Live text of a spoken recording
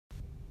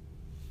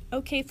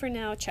Okay for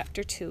now,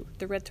 Chapter 2,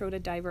 The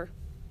Red-Throated Diver.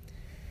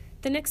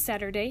 The next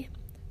Saturday,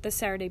 the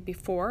Saturday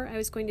before, I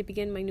was going to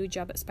begin my new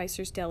job at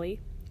Spicer's Deli,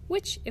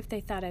 which, if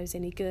they thought I was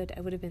any good, I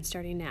would have been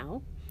starting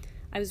now.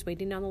 I was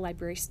waiting on the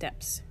library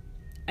steps.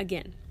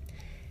 Again.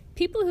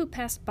 People who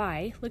passed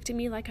by looked at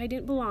me like I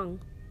didn't belong.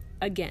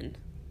 Again.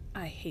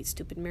 I hate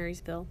stupid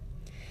Marysville.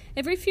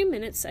 Every few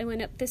minutes, I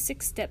went up the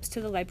 6 steps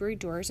to the library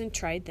doors and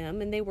tried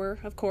them, and they were,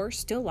 of course,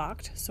 still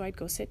locked, so I'd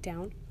go sit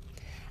down.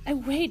 I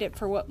waited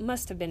for what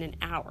must have been an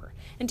hour,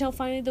 until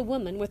finally the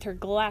woman with her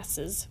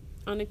glasses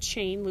on a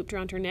chain looped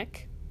around her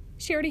neck.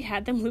 She already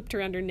had them looped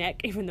around her neck,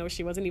 even though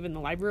she wasn't even in the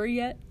library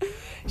yet.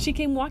 She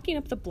came walking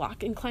up the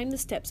block and climbed the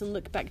steps and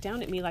looked back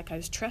down at me like I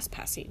was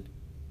trespassing.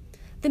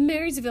 "The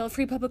Marysville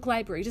Free Public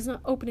Library does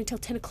not open until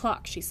 10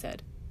 o'clock, she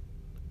said.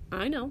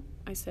 "I know,"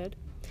 I said.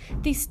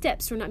 "These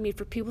steps were not made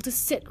for people to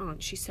sit on,"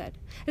 she said,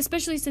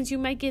 "especially since you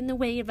might get in the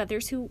way of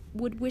others who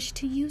would wish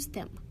to use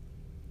them."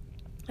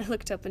 I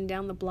looked up and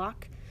down the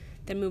block,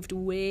 then moved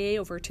way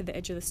over to the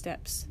edge of the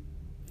steps.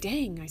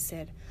 "Dang," I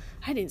said,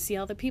 "I didn't see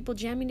all the people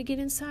jamming to get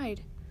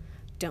inside.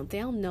 Don't they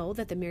all know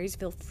that the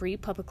Marysville Free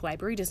Public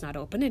Library does not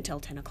open until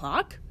 10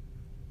 o'clock?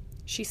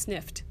 She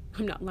sniffed.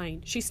 I'm not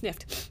lying. She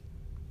sniffed.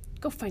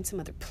 "Go find some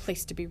other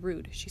place to be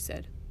rude," she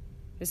said.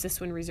 "Is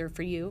this one reserved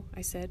for you?"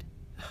 I said.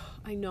 Oh,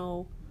 I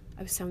know.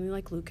 I was sounding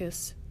like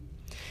Lucas.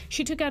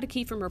 She took out a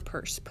key from her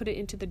purse, put it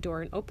into the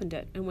door, and opened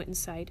it, and went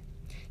inside.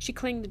 She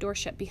clanged the door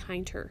shut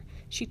behind her.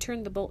 She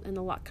turned the bolt in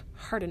the lock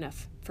hard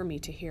enough for me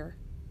to hear.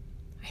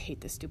 I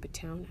hate this stupid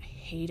town. I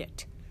hate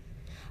it.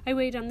 I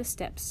waited on the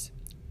steps,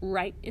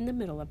 right in the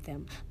middle of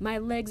them, my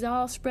legs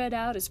all spread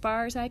out as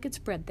far as I could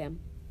spread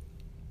them.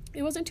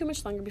 It wasn't too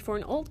much longer before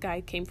an old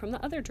guy came from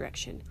the other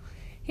direction.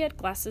 He had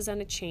glasses on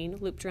a chain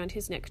looped around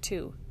his neck,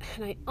 too,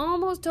 and I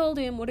almost told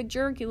him what a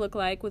jerk he looked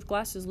like with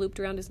glasses looped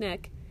around his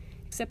neck,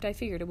 except I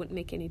figured it wouldn't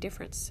make any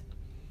difference.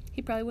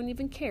 He probably wouldn't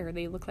even care that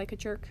he looked like a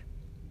jerk.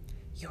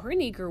 "You're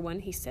an eager one,"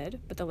 he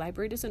said, "but the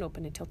library doesn't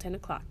open until 10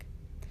 o'clock.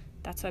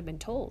 "That's what I've been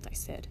told," I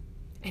said.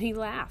 And he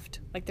laughed,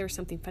 like there was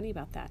something funny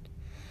about that.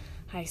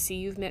 "I see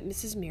you've met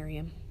Mrs.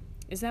 Merriam.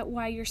 Is that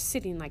why you're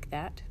sitting like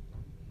that?"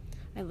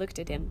 I looked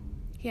at him.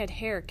 He had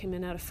hair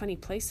coming out of funny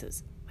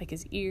places, like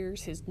his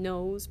ears, his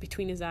nose,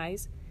 between his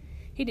eyes.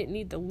 He didn't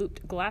need the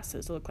looped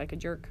glasses to look like a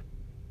jerk.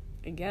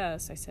 "I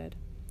guess," I said.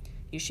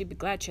 "You should be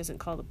glad she hasn't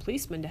called a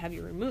policeman to have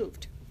you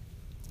removed."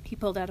 He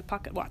pulled out a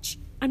pocket watch.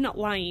 I'm not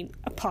lying,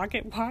 a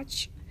pocket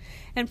watch,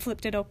 and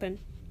flipped it open.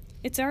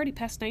 "It's already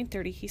past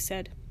 9:30, he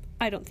said.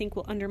 "I don't think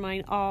we'll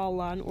undermine all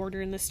law and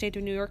order in the state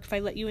of New York if I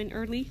let you in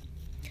early."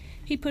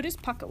 He put his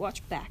pocket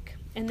watch back,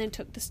 and then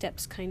took the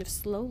steps kind of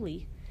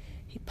slowly.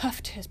 He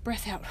puffed his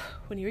breath out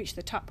when he reached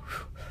the top.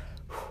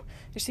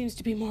 "There seems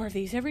to be more of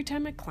these every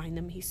time I climb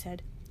them," he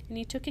said, and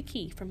he took a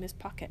key from his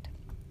pocket.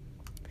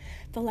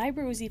 The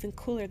library was even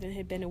cooler than it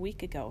had been a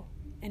week ago,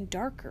 and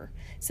darker,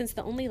 since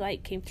the only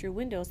light came through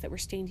windows that were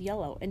stained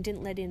yellow and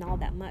didn't let in all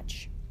that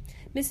much.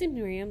 Mrs.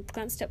 Merriam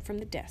glanced up from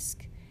the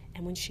desk,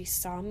 and when she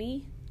saw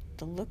me,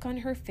 the look on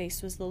her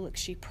face was the look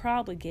she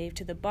probably gave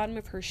to the bottom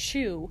of her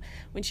shoe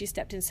when she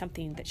stepped in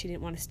something that she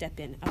didn't want to step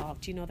in. Oh,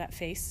 do you know that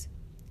face?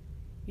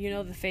 You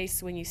know the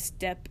face when you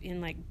step in,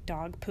 like,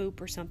 dog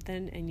poop or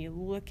something, and you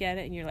look at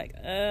it and you're like,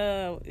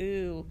 oh,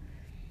 ew.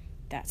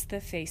 That's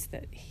the face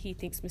that he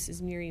thinks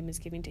Mrs. Merriam is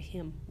giving to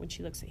him when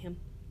she looks at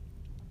him.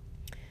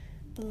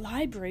 "The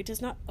library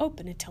does not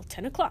open until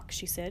 10 o'clock,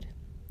 she said.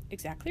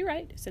 "Exactly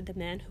right," said the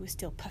man, who was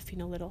still puffing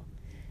a little.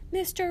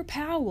 "Mr.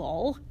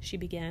 Powell," she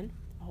began.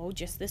 "Oh,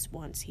 just this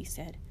once," he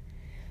said.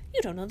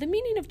 "You don't know the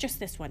meaning of just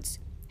this once.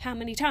 How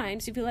many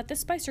times have you let the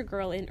Spicer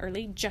girl in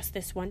early just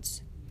this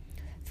once?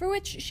 For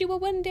which she will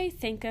one day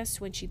thank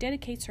us when she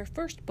dedicates her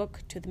first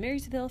book to the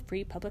Marysville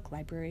Free Public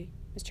Library."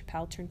 Mr.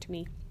 Powell turned to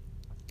me.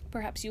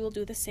 "Perhaps you will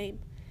do the same.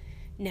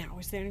 Now,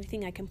 is there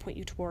anything I can point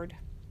you toward?"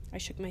 I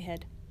shook my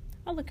head.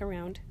 "I'll look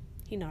around."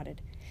 He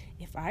nodded.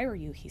 "If I were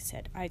you," he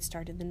said, "I'd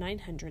start in the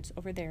 900s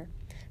over there,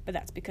 but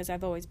that's because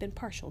I've always been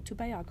partial to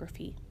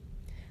biography."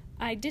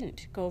 I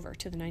didn't go over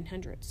to the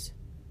 900s.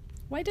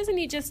 Why doesn't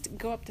he just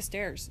go up the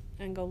stairs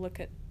and go look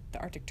at the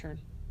Arctic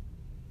Tern?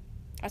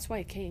 That's why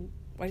he came.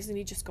 Why doesn't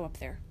he just go up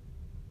there?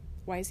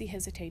 Why is he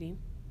hesitating?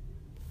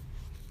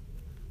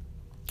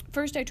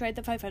 First, I tried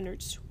the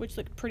 500s, which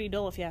looked pretty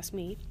dull if you ask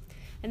me,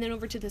 and then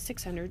over to the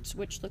 600s,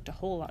 which looked a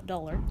whole lot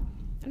duller.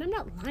 And I'm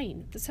not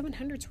lying, the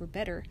 700s were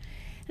better,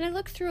 and I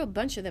looked through a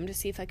bunch of them to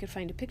see if I could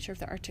find a picture of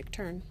the Arctic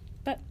Tern,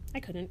 but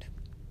I couldn't.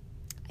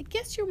 I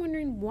guess you're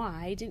wondering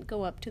why I didn't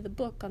go up to the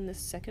book on the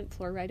second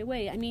floor right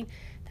away. I mean,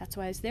 that's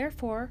what I was there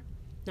for,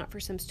 not for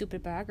some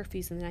stupid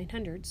biographies in the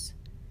 900s.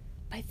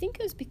 But I think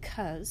it was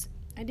because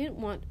I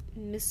didn't want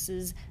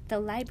Mrs. "The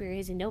library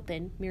isn't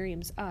open"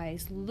 Miriam's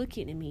eyes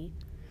looking at me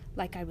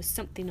like I was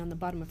something on the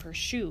bottom of her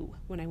shoe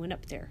when I went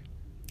up there.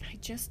 I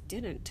just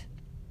didn't.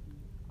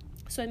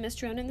 So I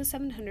messed around in the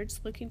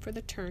 700s looking for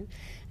the Tern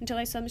until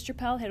I saw Mr.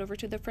 Powell head over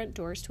to the front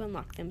doors to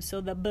unlock them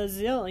so the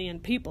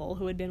bazillion people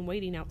who had been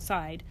waiting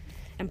outside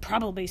and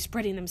probably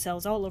spreading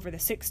themselves all over the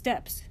 6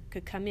 steps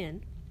could come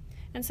in.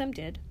 And some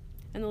did,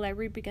 and the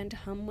library began to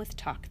hum with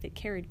talk that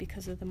carried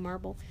because of the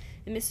marble,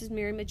 and Mrs.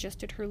 Miriam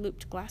adjusted her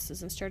looped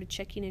glasses and started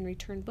checking in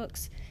returned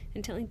books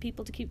and telling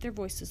people to keep their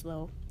voices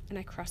low, and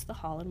I crossed the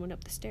hall and went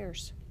up the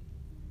stairs.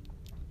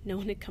 No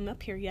one had come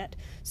up here yet,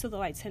 so the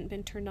lights hadn't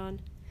been turned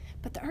on,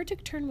 but the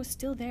Arctic tern was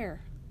still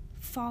there,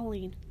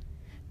 falling.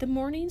 The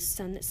morning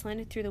sun that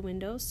slanted through the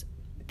windows,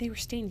 they were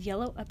stained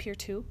yellow up here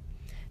too.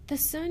 The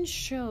sun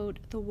showed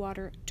the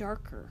water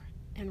darker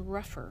and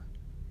rougher,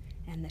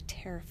 and the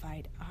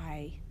terrified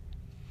eye.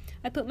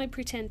 I put my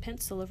pretend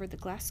pencil over the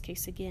glass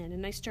case again,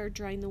 and I started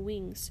drawing the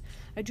wings.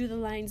 I drew the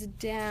lines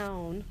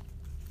down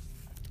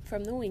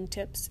from the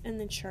wingtips and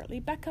then sharply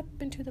back up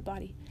into the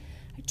body.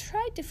 I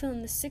tried to fill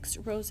in the 6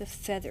 rows of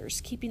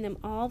feathers, keeping them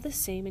all the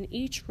same in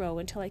each row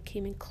until I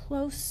came in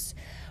close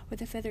where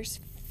the feathers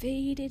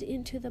faded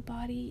into the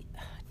body.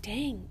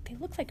 Dang, they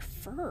looked like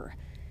fur.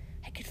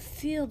 I could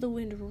feel the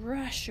wind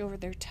rush over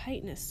their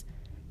tightness.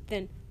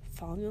 Then,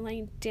 following the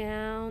line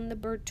down the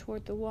bird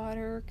toward the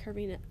water,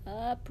 curving it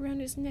up around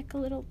his neck a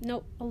little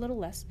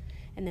less,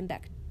 and then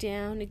back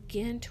down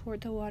again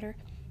toward the water,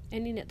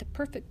 ending at the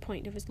perfect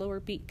point of his lower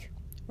beak,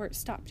 where it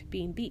stopped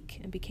being beak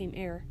and became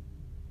air.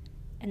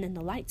 And then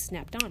the light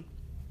snapped on.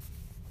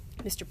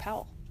 Mr.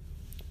 Powell,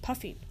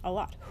 puffing a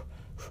lot.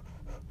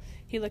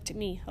 He looked at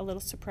me, a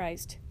little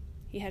surprised.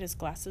 He had his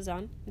glasses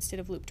on instead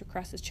of looped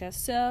across his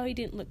chest, so he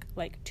didn't look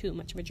like too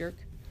much of a jerk.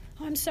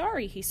 "Oh, I'm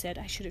sorry," he said.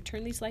 "I should have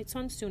turned these lights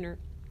on sooner."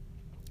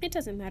 "It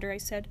doesn't matter," I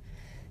said.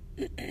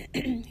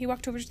 He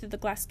walked over to the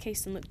glass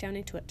case and looked down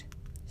into it.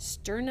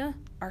 "Sterna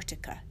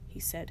arctica," he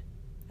said.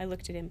 I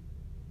looked at him.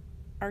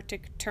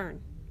 "Arctic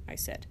tern," I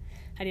said.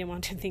 I didn't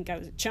want to think I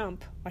was a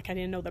chump, like I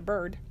didn't know the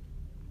bird.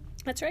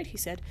 "That's right," he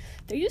said.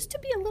 "There used to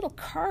be a little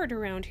card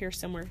around here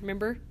somewhere.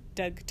 Remember?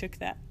 Doug took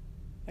that,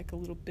 like a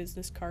little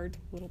business card,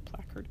 little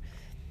placard.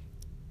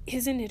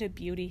 Isn't it a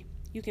beauty?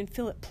 You can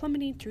feel it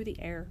plummeting through the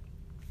air."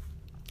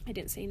 I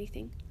didn't say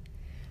anything.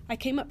 I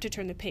came up to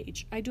turn the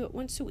page. I do it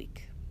once a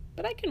week,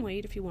 but I can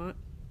wait if you want.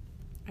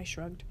 I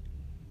shrugged.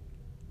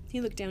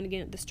 He looked down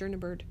again at the sterna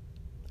bird.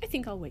 "I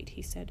think I'll wait,"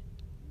 he said.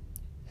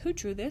 "Who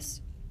drew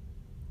this?"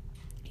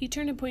 He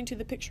turned and pointed to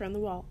the picture on the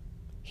wall.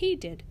 "He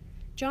did.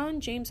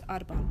 John James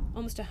Audubon,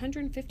 almost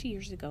 150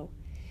 years ago."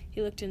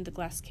 He looked into the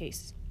glass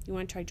case. "You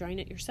want to try drawing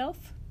it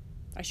yourself?"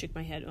 I shook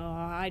my head. "Oh,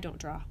 I don't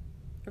draw."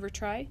 "Ever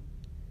try?"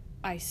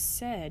 I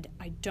said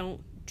I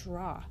don't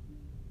draw.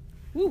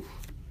 Woo!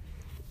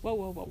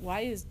 Whoa.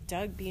 Why is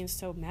Doug being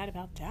so mad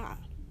about that?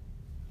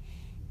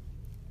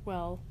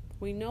 Well,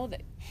 we know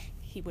that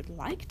he would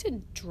like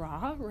to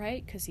draw,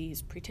 right? Because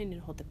he's pretending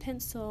to hold the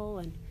pencil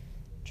and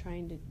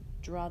trying to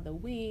draw the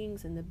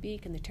wings and the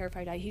beak and the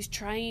terrified eye. He's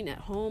trying at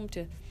home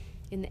to,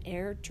 in the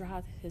air,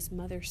 draw his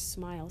mother's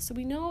smile. So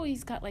we know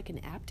he's got like an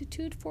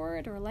aptitude for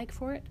it or a like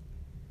for it.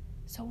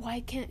 So why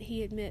can't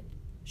he admit,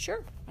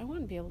 "Sure, I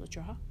want to be able to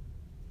draw"?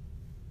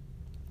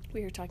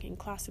 We were talking in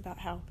class about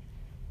how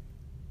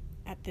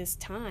at this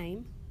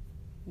time,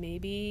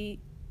 maybe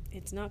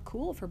it's not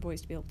cool for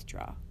boys to be able to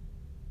draw.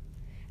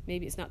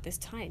 Maybe it's not this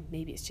time.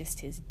 Maybe it's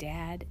just his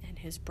dad and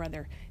his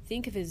brother.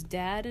 Think if his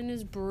dad and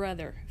his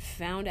brother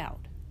found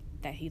out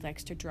that he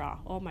likes to draw.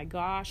 Oh my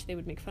gosh, they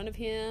would make fun of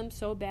him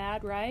so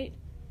bad, right?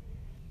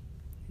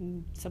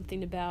 And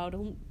something about,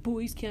 "Oh,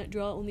 boys can't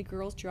draw, only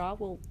girls draw."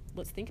 Well,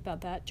 let's think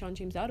about that. John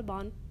James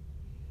Audubon,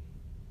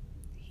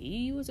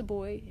 he was a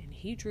boy and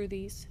he drew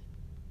these.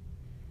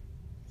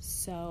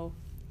 So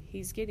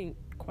he's getting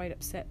quite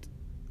upset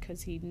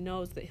because he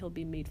knows that he'll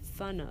be made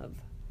fun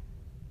of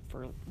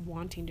for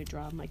wanting to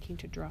draw and liking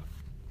to draw.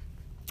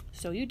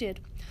 So you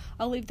did.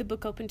 I'll leave the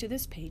book open to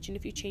this page, and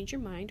if you change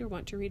your mind or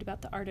want to read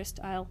about the artist,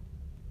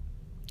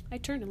 I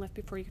turned and left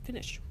before you could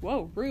finish.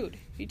 Whoa, rude.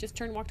 He just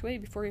turned and walked away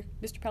before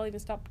Mr. Powell even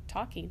stopped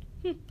talking.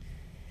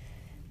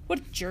 What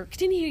a jerk.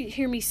 Didn't you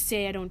hear me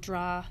say I don't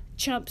draw?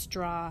 Chumps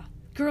draw.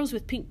 Girls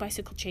with pink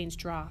bicycle chains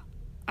draw.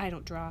 I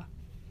don't draw.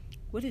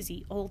 What is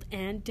he, old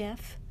and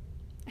deaf?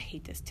 I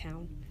hate this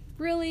town.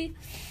 Really?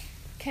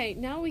 Okay,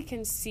 now we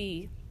can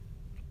see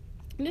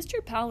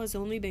Mr. Powell has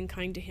only been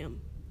kind to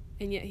him,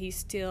 and yet he's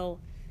still,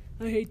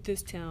 "I hate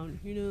this town,"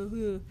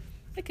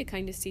 I could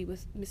kind of see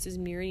with Mrs.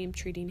 Miriam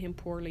treating him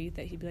poorly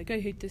that he'd be like, "I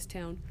hate this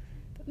town."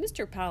 But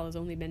Mr. Powell has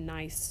only been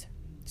nice.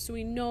 So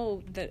we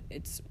know that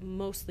it's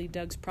mostly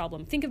Doug's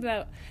problem. Think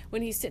about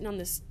when he's sitting on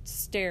the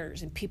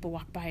stairs and people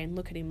walk by and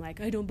look at him like,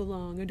 "I don't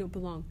belong, I don't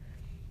belong."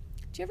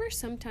 Do you ever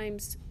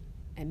sometimes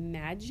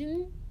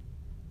imagine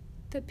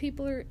that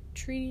people are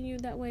treating you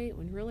that way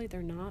when really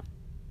they're not?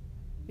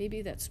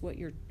 Maybe that's what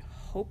you're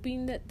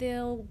hoping that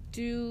they'll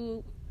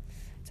do.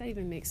 Does that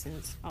even make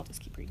sense? I'll just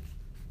keep reading.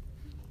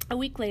 A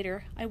week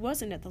later, I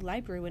wasn't at the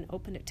library when it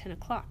opened at 10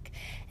 o'clock,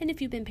 and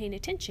if you've been paying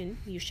attention,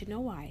 you should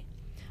know why.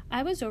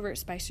 I was over at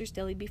Spicer's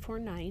Deli before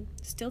 9,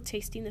 still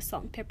tasting the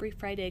salt and peppery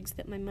fried eggs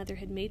that my mother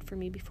had made for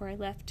me before I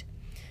left.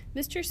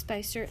 Mr.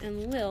 Spicer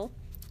and Lil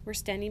were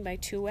standing by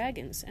 2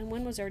 wagons, and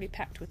one was already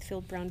packed with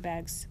filled brown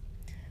bags.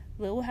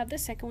 "Lil will have the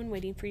second one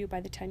waiting for you by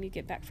the time you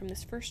get back from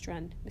this first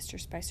run," Mr.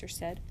 Spicer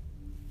said.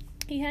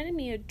 He handed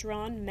me a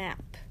drawn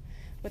map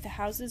with the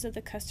houses of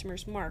the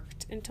customers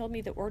marked and told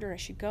me the order I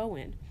should go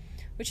in,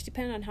 which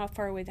depended on how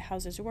far away the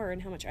houses were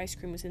and how much ice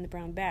cream was in the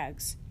brown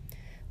bags,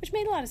 which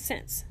made a lot of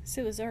sense.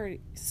 So it was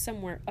already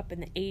somewhere up in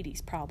the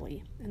 80s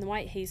probably, and the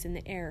white haze in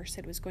the air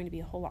said it was going to be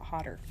a whole lot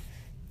hotter.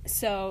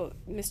 So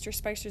Mr.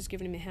 Spicer's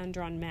given him a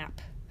hand-drawn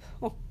map.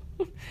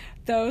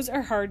 Those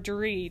are hard to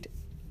read,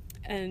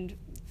 and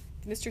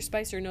Mr.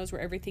 Spicer knows where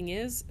everything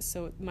is,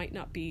 so it might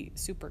not be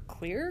super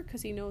clear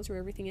because he knows where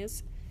everything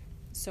is.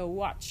 So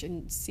watch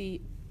and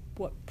see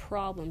what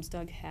problems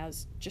Doug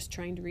has just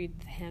trying to read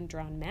the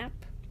hand-drawn map.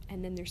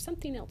 And then there's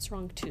something else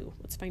wrong too.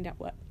 Let's find out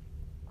what.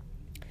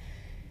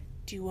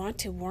 Do you want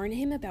to warn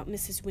him about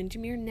Mrs.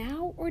 Windermere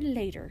now or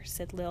later?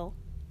 Said Lil.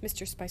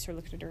 Mr. Spicer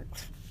looked at her.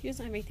 He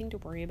doesn't have anything to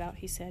worry about,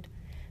 he said.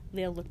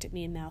 Lil looked at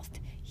me and mouthed,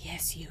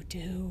 Yes, you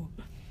do.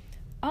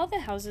 All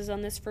the houses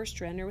on this first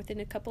run are within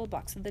a couple of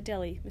blocks of the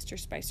deli, Mr.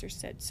 Spicer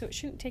said, so it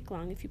shouldn't take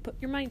long if you put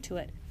your mind to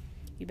it.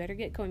 You better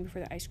get going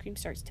before the ice cream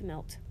starts to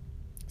melt.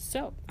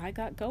 So I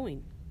got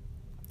going.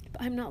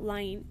 But I'm not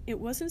lying.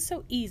 It wasn't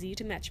so easy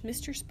to match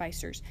Mr.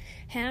 Spicer's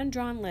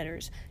hand-drawn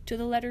letters to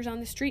the letters on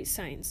the street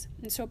signs,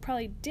 and so it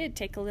probably did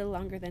take a little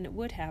longer than it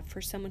would have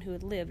for someone who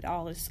had lived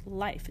all his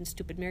life in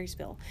stupid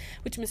Marysville,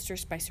 which Mr.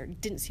 Spicer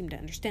didn't seem to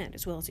understand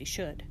as well as he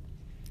should.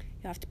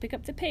 You'll have to pick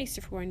up the pace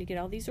if we're going to get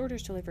all these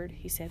orders delivered,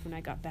 he said when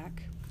I got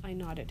back. I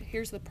nodded.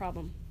 Here's the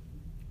problem.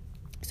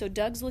 So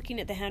Doug's looking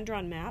at the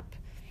hand-drawn map,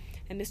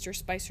 and Mr.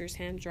 Spicer's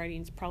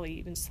handwriting's probably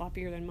even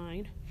sloppier than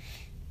mine.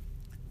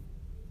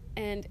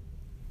 And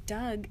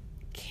Doug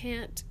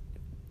can't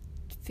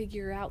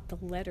figure out the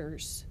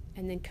letters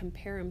and then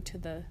compare them to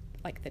the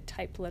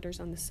typed letters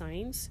on the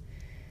signs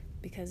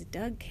because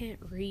Doug can't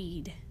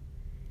read.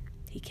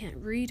 He can't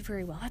read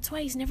very well. That's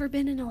why he's never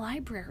been in a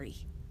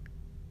library.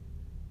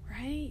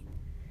 Right?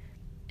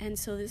 And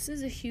so this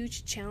is a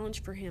huge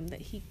challenge for him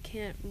that he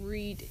can't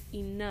read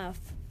enough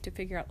to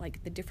figure out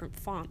the different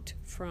font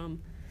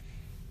from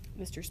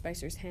Mr.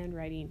 Spicer's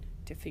handwriting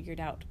to figure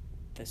out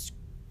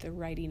the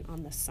writing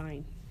on the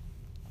sign.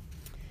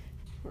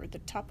 We're at the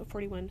top of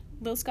 41.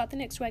 Lil's got the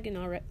next wagon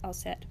all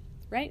set,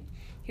 right?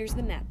 Here's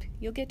the map.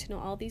 You'll get to know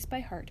all these by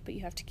heart, but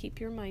you have to keep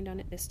your mind on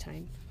it this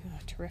time. Oh,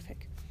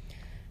 terrific.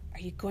 Are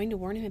you going to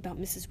warn him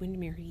about Mrs.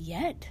 Windermere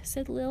yet?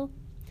 Said Lil.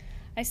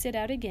 I set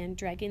out again,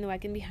 dragging the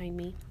wagon behind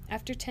me.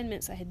 After 10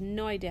 minutes, I had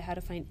no idea how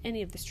to find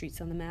any of the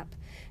streets on the map,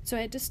 so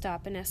I had to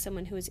stop and ask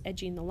someone who was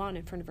edging the lawn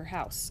in front of her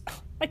house.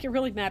 Like it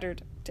really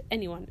mattered to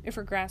anyone if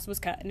her grass was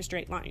cut in a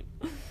straight line.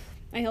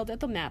 I held out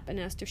the map and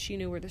asked if she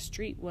knew where the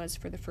street was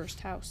for the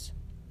first house.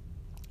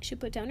 She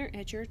put down her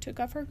edger, took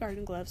off her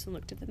garden gloves, and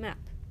looked at the map.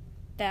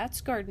 That's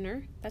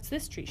Gardner. That's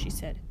this street, she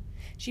said.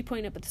 She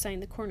pointed up at the sign in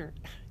the corner.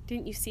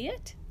 Didn't you see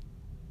it?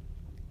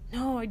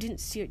 No, I didn't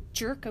see it,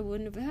 jerk. I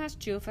wouldn't have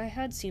asked you if I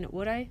had seen it,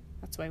 would I?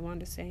 That's what I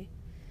wanted to say.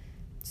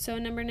 So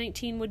number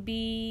 19 would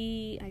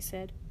be, I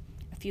said,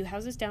 a few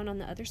houses down on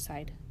the other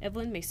side.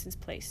 Evelyn Mason's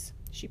place.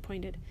 She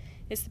pointed.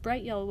 It's the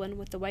bright yellow one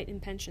with the white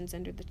impensions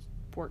under the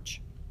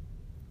porch.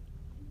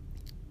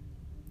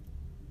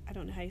 I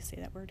don't know how you say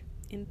that word.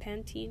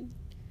 Impantine?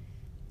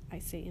 I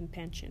say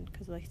impension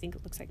because I think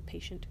it looks like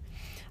patient.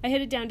 I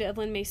headed down to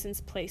Evelyn Mason's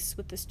place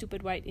with the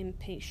stupid white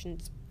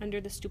impatiens under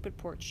the stupid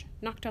porch,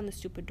 knocked on the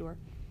stupid door,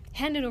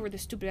 handed over the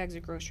stupid bags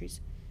of groceries,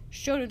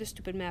 showed her the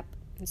stupid map,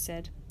 and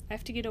said, I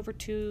have to get over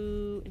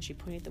to... and she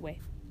pointed the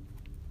way.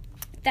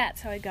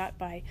 That's how I got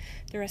by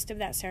the rest of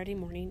that Saturday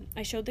morning.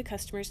 I showed the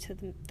customers to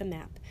the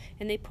map,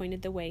 and they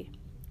pointed the way.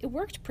 It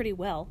worked pretty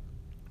well.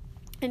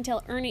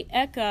 Until Ernie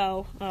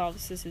Echo, oh,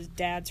 this is his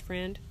dad's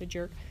friend, the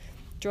jerk,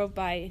 drove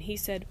by, and he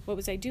said, what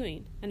was I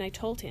doing? And I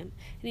told him,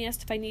 and he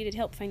asked if I needed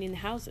help finding the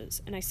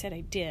houses, and I said I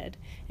did,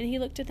 and he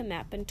looked at the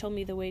map and told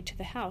me the way to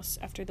the house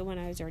after the one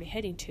I was already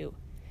heading to.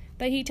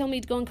 But he told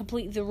me to go in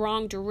completely the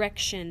wrong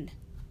direction.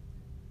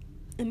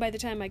 And by the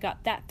time I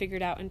got that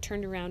figured out and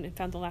turned around and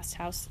found the last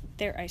house,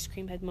 their ice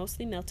cream had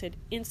mostly melted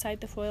inside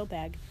the foil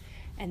bag,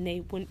 and they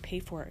wouldn't pay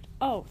for it.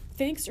 Oh,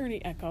 thanks,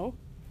 Ernie Echo.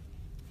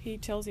 He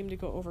tells him to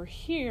go over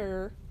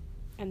here,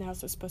 and the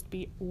house is supposed to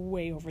be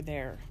way over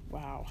there.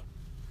 Wow.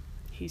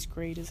 He's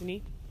great, isn't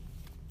he?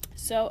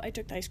 So I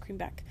took the ice cream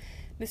back.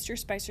 Mr.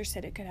 Spicer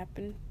said it could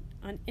happen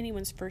on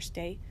anyone's first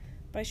day,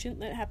 but I shouldn't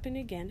let it happen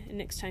again, and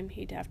next time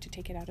he'd have to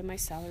take it out of my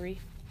salary.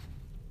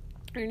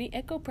 Ernie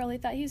Echo probably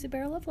thought he was a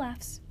barrel of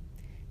laughs.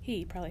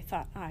 He probably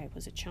thought I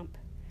was a chump.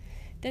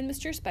 Then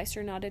Mr.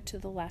 Spicer nodded to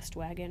the last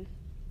wagon.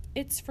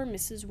 It's for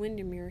Mrs.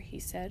 Windermere, he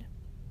said.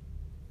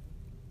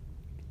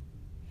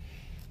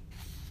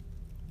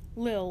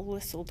 Lil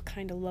whistled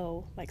kind of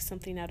low, like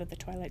something out of the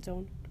Twilight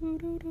Zone.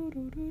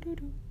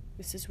 Do-do-do-do-do-do-do.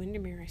 Mrs.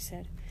 Windermere, I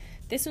said.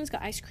 This one's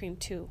got ice cream,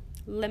 too.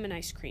 Lemon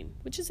ice cream,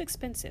 which is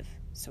expensive,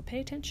 so pay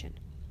attention.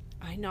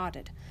 I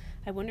nodded.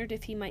 I wondered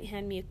if he might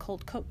hand me a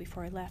cold coat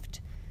before I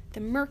left. The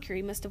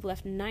mercury must have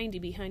left 90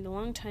 behind a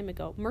long time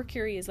ago.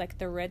 Mercury is like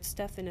the red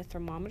stuff in a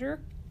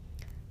thermometer.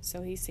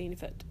 So he's saying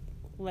if it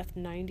left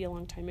 90 a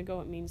long time ago,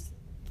 it means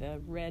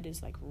the red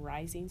is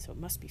rising, so it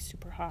must be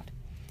super hot.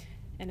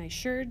 And I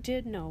sure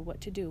did know what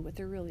to do with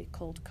a really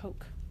cold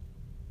Coke.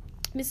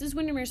 Mrs.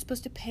 Windermere is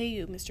supposed to pay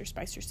you, Mr.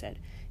 Spicer said.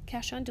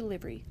 Cash on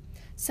delivery.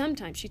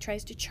 Sometimes she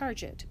tries to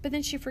charge it, but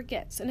then she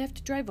forgets, and I have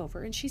to drive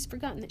over, and she's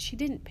forgotten that she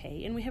didn't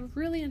pay, and we have a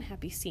really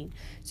unhappy scene.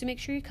 So make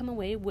sure you come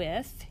away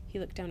with," he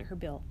looked down at her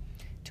bill,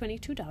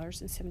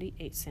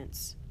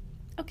 $22.78.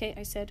 "Okay,"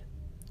 I said,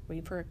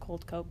 waiting for a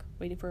cold Coke,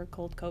 waiting for a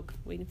cold Coke,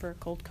 waiting for a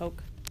cold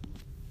Coke.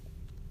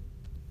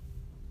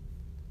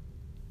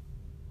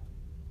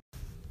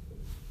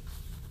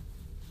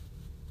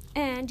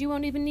 "And you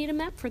won't even need a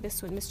map for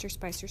this one," Mr.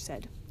 Spicer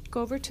said.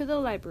 "Go over to the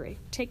library,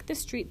 take the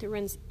street that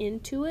runs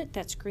into it,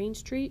 that's Green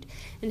Street,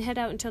 and head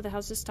out until the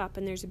houses stop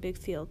and there's a big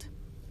field.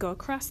 Go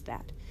across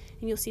that,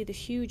 and you'll see the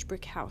huge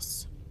brick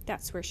house.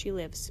 That's where she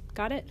lives.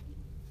 Got it?"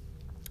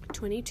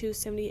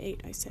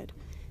 $22.78, I said.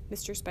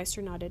 Mr.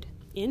 Spicer nodded.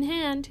 "In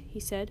hand," he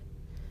said.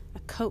 A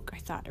Coke, I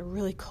thought, a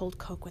really cold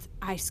Coke with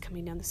ice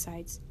coming down the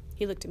sides.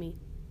 He looked at me.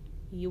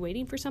 "You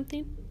waiting for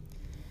something?"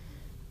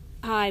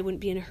 "I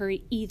wouldn't be in a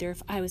hurry either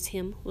if I was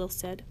him," Will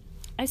said.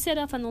 "I set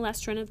off on the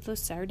last run of those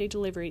Saturday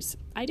deliveries.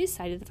 I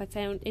decided if I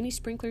found any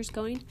sprinklers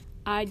going,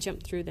 I'd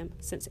jump through them,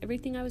 since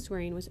everything I was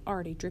wearing was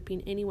already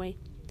dripping anyway.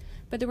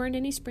 But there weren't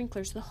any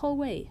sprinklers the whole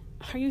way.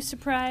 Are you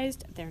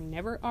surprised? There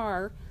never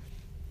are.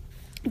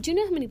 Do you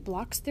know how many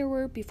blocks there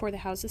were before the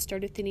houses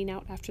started thinning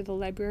out after the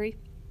library?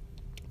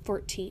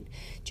 14.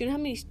 Do you know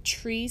how many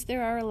trees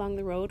there are along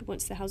the road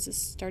once the houses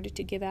started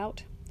to give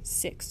out?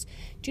 6.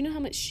 Do you know how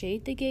much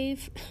shade they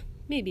gave?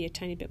 Maybe a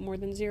tiny bit more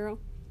than 0.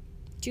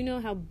 Do you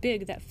know how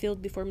big that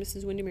field before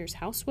Mrs. Windermere's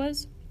house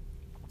was?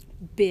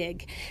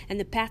 Big. And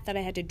the path that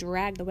I had to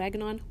drag the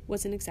wagon on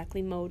wasn't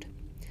exactly mowed.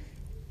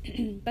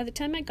 By the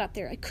time I got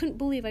there, I couldn't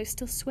believe I was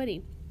still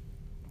sweating,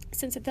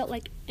 since it felt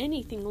like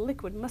anything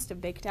liquid must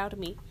have baked out of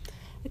me.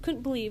 I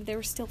couldn't believe there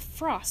was still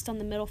frost on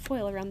the metal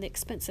foil around the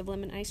expensive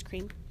lemon ice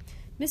cream.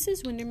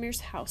 Mrs. Windermere's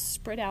house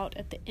spread out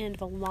at the end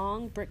of a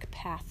long brick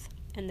path,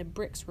 and the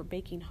bricks were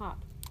baking hot.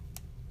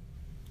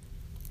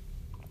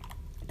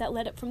 That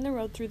led up from the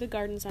road through the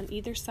gardens on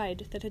either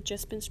side that had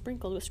just been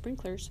sprinkled with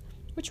sprinklers,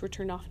 which were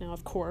turned off now,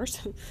 of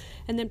course,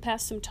 and then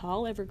past some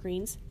tall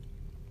evergreens,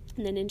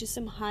 and then into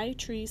some high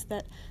trees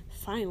that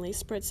finally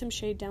spread some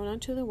shade down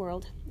onto the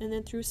world, and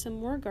then through some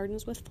more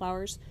gardens with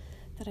flowers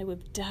that I would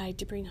have died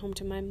to bring home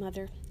to my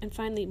mother, and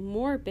finally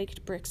more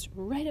baked bricks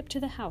right up to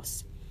the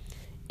house.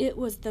 It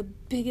was the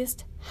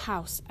biggest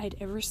house I'd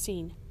ever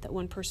seen that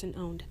one person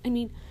owned. I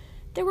mean,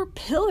 there were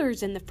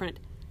pillars in the front.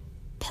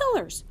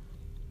 Pillars!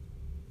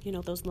 You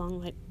know, those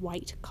long,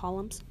 white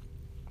columns.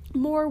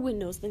 More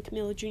windows than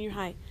Camilla Junior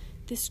High.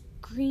 This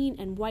green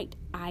and white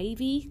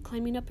ivy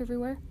climbing up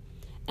everywhere.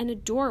 And a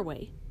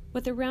doorway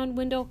with a round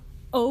window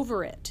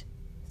over it.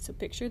 So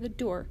picture the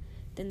door.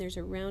 Then there's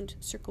a round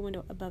circle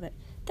window above it.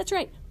 That's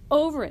right,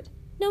 over it.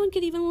 No one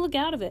could even look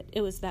out of it.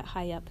 It was that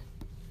high up.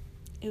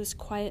 It was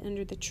quiet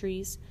under the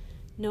trees.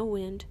 No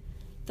wind.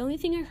 The only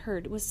thing I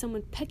heard was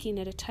someone pecking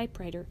at a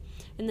typewriter,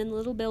 and then the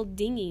little bell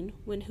dinging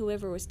when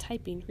whoever was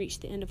typing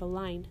reached the end of a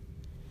line.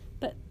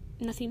 But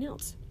nothing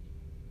else.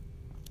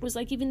 It was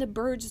like even the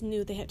birds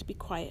knew they had to be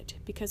quiet,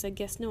 because I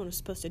guess no one was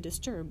supposed to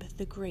disturb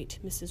the great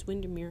Mrs.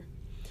 Windermere.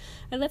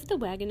 I left the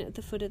wagon at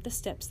the foot of the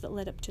steps that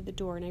led up to the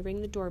door, and I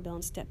rang the doorbell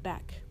and stepped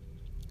back.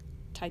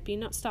 Typing,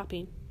 not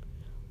stopping.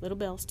 Little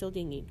bell still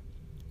dinging.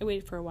 I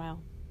waited for a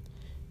while.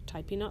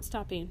 Typing, not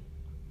stopping.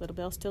 Little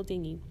bell still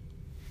dinging.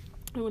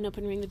 I went up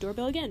and rang the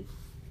doorbell again.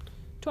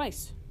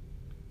 Twice.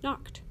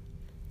 Knocked.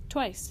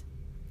 Twice.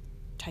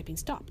 Typing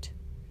stopped.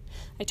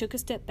 I took a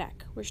step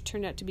back, which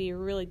turned out to be a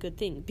really good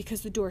thing,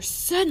 because the door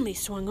suddenly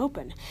swung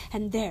open,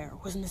 and there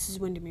was Mrs.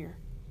 Windermere.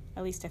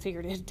 At least I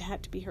figured it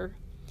had to be her.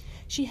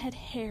 She had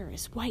hair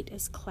as white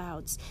as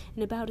clouds,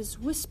 and about as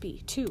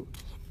wispy, too,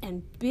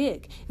 and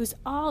big. It was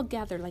all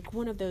gathered like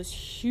one of those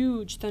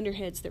huge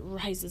thunderheads that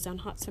rises on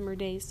hot summer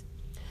days.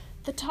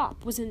 The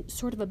top was in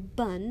sort of a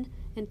bun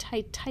and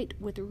tied tight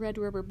with red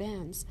rubber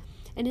bands,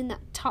 and in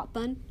that top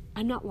bun,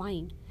 I'm not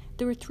lying,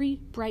 there were 3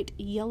 bright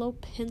yellow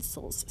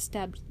pencils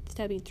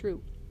stabbing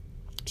through.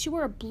 She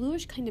wore a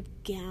bluish kind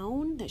of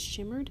gown that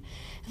shimmered.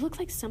 It looked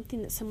like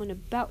something that someone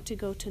about to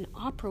go to an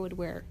opera would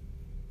wear.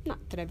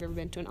 Not that I've ever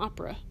been to an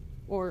opera,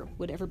 or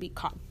would ever be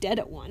caught dead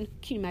at one.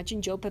 Can you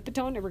imagine Joe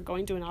Pepitone ever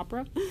going to an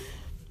opera?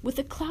 With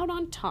a cloud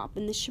on top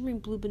and the shimmering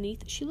blue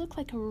beneath, she looked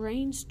like a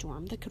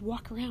rainstorm that could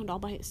walk around all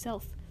by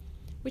itself,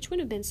 which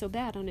wouldn't have been so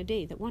bad on a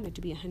day that wanted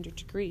to be 100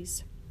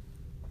 degrees.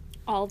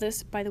 All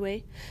this, by the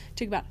way,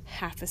 took about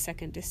half a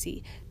second to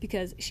see,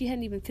 because she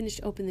hadn't even finished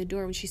opening the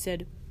door when she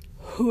said,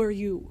 "Who are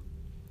you?"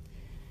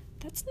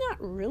 That's not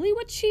really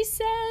what she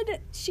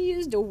said. She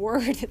used a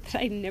word that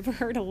I'd never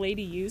heard a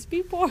lady use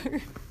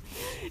before.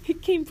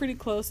 It came pretty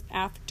close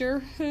after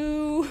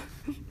who.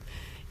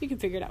 You can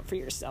figure it out for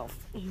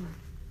yourself.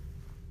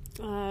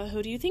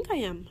 Who do you think I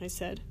am? I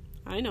said.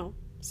 I know.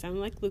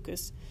 Sounded like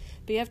Lucas.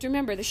 But you have to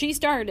remember that she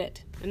started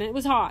it, and it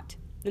was hot.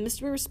 And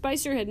Mr.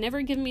 Spicer had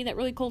never given me that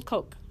really cold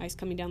Coke, ice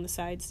coming down the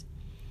sides.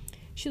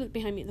 She looked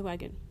behind me in the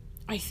wagon.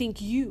 I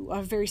think you are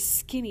a very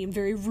skinny and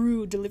very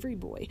rude delivery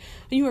boy.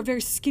 And you are a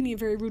very skinny and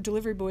very rude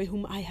delivery boy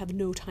whom I have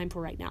no time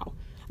for right now.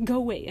 Go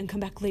away and come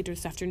back later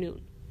this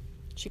afternoon.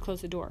 She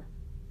closed the door.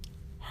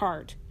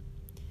 hard.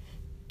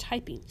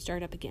 Typing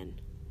started up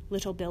again.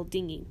 Little bell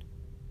dinging.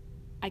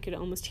 I could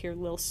almost hear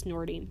Lil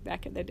snorting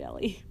back at the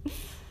deli.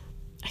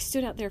 I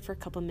stood out there for a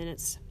couple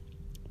minutes.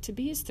 To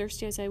be as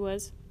thirsty as I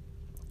was,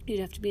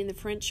 you'd have to be in the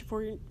French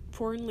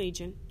Foreign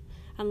Legion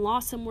and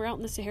lost somewhere out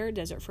in the Sahara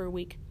Desert for a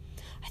week.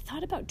 I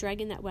thought about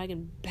dragging that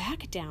wagon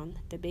back down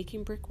the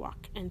baking brick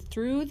walk and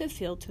through the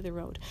field to the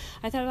road.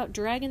 I thought about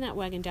dragging that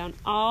wagon down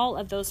all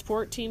of those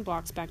 14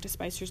 blocks back to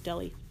Spicer's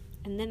Deli.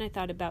 And then I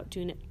thought about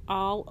doing it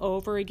all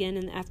over again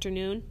in the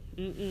afternoon.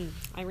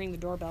 I rang the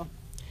doorbell.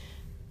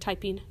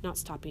 Typing, not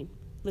stopping.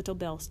 Little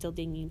bell still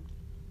dinging.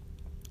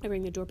 I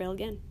rang the doorbell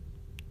again.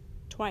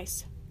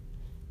 Twice.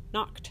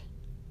 Knocked.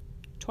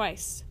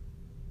 Twice.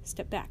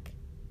 Stepped back.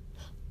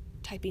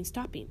 Typing,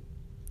 stopping.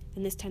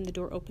 And this time the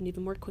door opened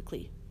even more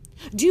quickly.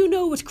 "Do you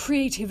know what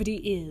creativity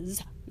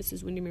is?"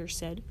 Mrs. Windermere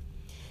said.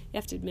 You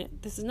have to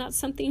admit, this is not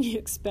something you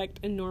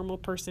expect a normal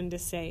person to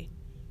say.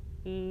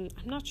 I'm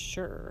not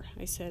sure,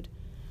 I said.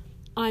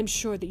 "I'm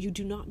sure that you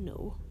do not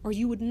know, or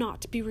you would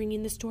not be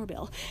ringing this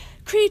doorbell.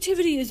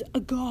 Creativity is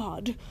a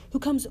god who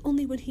comes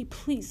only when he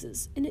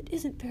pleases, and it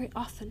isn't very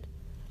often.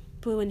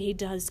 But when he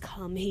does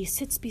come, he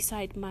sits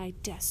beside my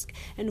desk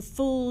and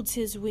folds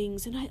his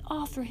wings, and I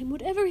offer him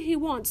whatever he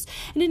wants,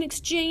 and in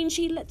exchange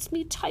he lets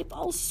me type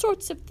all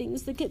sorts of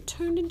things that get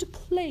turned into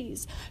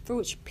plays for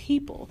which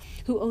people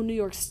who own New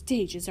York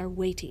stages are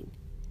waiting.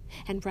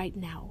 And right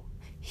now,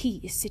 he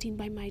is sitting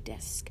by my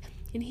desk,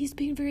 and he's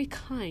being very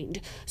kind,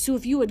 so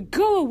if you would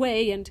go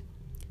away and—"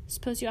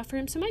 "Suppose you offer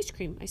him some ice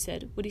cream," I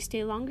said. "Would he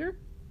stay longer?"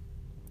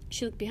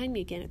 She looked behind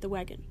me again at the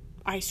wagon.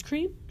 "Ice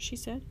cream?" she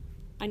said.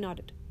 I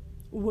nodded.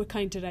 "What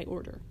kind did I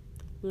order?"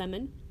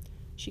 "Lemon."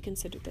 She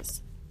considered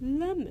this.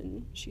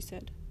 "Lemon," she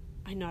said.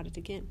 I nodded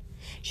again.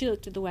 She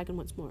looked at the wagon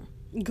once more.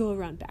 "Go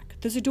around back.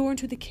 There's a door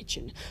into the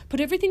kitchen.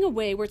 Put everything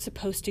away where it's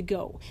supposed to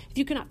go. If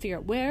you cannot figure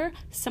out where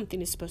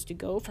something is supposed to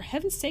go, for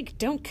heaven's sake,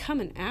 don't come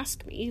and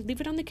ask me.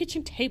 Leave it on the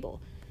kitchen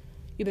table.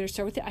 You better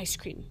start with the ice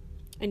cream.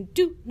 And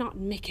do not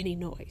make any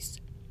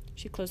noise."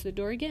 She closed the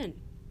door again.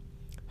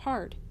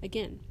 Hard,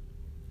 again.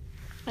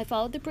 I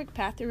followed the brick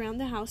path around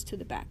the house to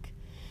the back.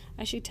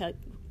 I should tell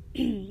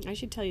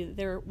you that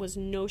there was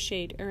no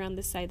shade around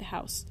this side of the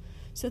house,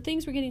 so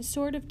things were getting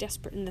sort of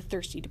desperate in the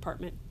thirsty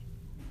department.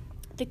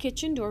 The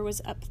kitchen door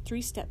was up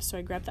 3 steps, so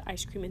I grabbed the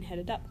ice cream and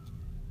headed up.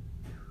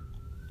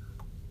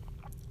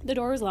 The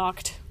door was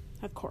locked.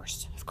 Of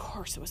course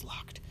it was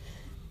locked.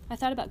 I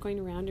thought about going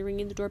around and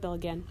ringing the doorbell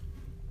again.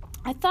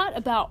 I thought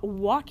about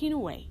walking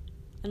away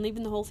and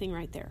leaving the whole thing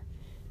right there.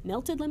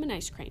 Melted lemon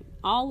ice cream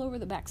all over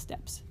the back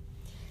steps.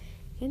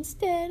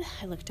 Instead,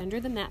 I looked under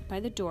the mat by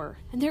the door,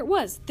 and there it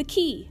was, the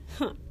key.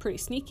 Pretty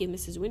sneaky of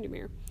Mrs.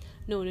 Windermere.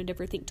 No one would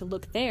ever think to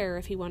look there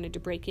if he wanted to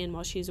break in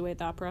while she was away at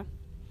the opera.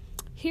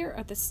 Here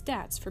are the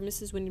stats for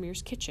Mrs.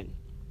 Windermere's kitchen.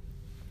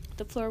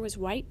 The floor was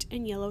white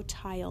and yellow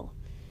tile,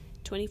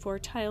 24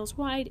 tiles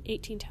wide,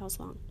 18 tiles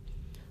long.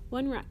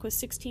 One rack with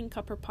 16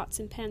 copper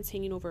pots and pans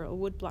hanging over a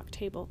woodblock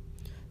table.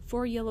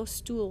 4 yellow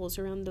stools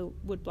around the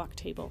woodblock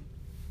table.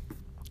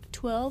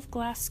 12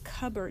 glass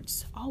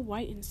cupboards, all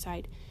white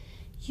inside.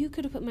 You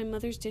could have put my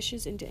mother's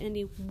dishes into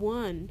any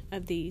one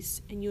of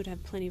these, and you would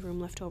have plenty of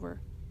room left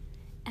over.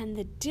 And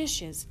the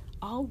dishes,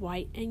 all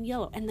white and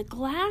yellow. And the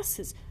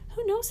glasses,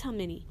 who knows how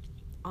many?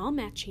 All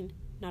matching,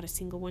 not a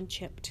single one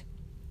chipped.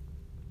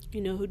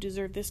 You know who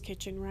deserved this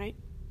kitchen, right?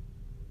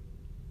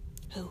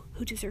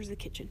 Who deserves the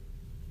kitchen?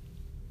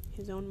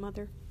 His own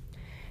mother.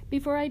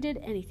 Before I did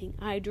anything,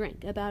 I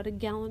drank about 1.5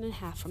 gallons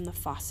from the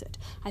faucet.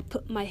 I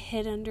put my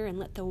head under and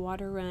let the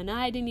water run.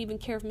 I didn't even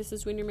care if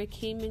Mrs. Windermere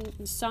came in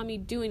and saw me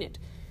doing it.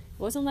 It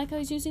wasn't like I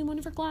was using one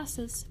of her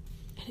glasses.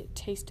 And it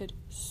tasted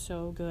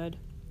so good.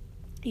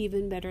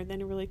 Even better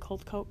than a really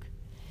cold Coke.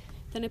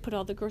 Then I put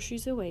all the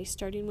groceries away,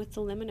 starting with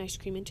the lemon ice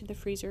cream into the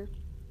freezer.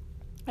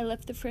 I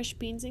left the fresh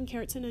beans and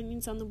carrots and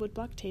onions on the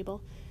woodblock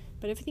table,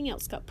 but everything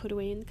else got put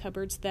away in the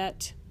cupboards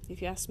that, if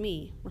you ask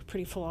me, were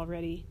pretty full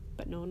already,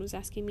 but no one was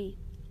asking me.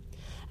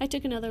 I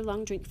took another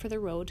long drink for the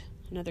road,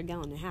 another 1.5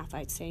 gallons,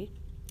 I'd say.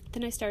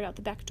 Then I started out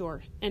the back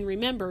door and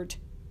remembered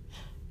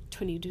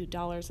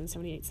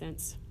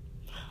 $22.78.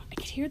 I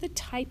could hear the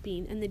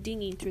typing and the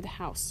dinging through the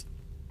house.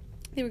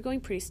 They were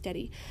going pretty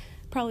steady.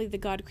 Probably the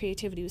god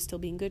creativity was still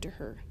being good to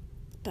her.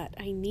 But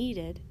I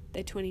needed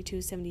the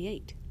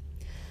 $22.78.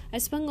 I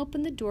swung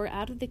open the door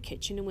out of the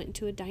kitchen and went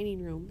into a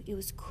dining room. It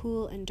was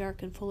cool and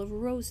dark and full of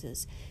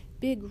roses,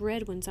 big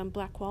red ones on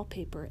black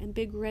wallpaper, and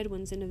big red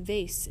ones in a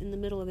vase in the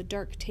middle of a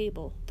dark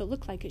table that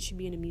looked like it should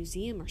be in a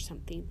museum or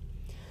something.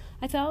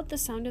 I followed the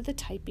sound of the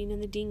typing and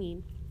the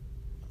dinging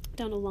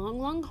down a long,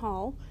 long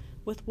hall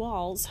with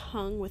walls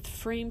hung with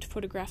framed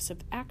photographs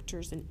of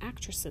actors and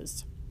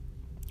actresses.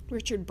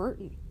 Richard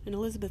Burton and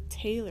Elizabeth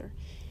Taylor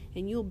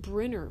and Yul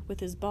Brynner with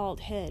his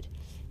bald head,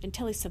 and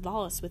Telly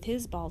Savalas with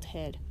his bald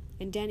head,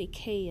 and Danny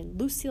Kaye and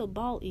Lucille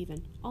Ball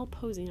even, all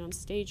posing on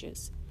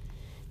stages.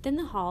 Then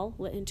the hall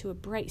lit into a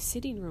bright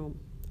sitting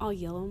room, all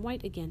yellow and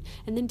white again,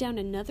 and then down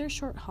another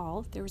short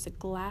hall there was a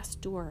glass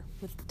door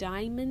with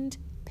diamond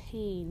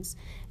panes,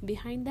 and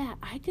behind that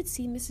I could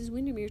see Mrs.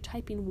 Windermere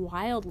typing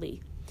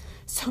wildly.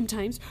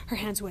 Sometimes her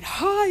hands went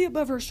high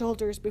above her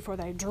shoulders before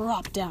they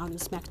dropped down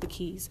and smacked the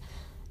keys.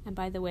 And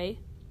by the way,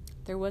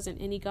 there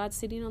wasn't any god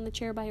sitting on the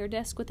chair by her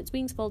desk with its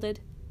wings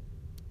folded.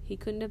 He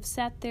couldn't have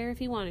sat there if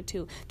he wanted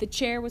to. The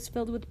chair was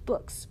filled with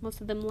books,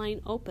 most of them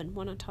lying open,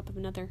 one on top of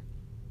another.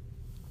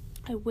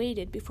 I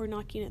waited before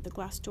knocking at the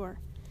glass door.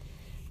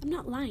 I'm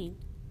not lying.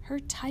 Her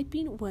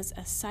typing was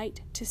a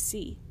sight to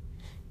see.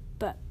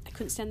 But I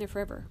couldn't stand there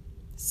forever,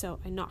 so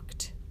I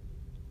knocked.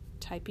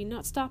 Typing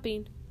not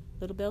stopping,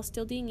 little bell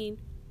still dinging.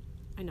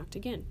 I knocked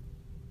again,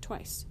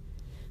 twice.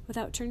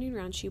 Without turning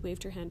around, she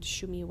waved her hand to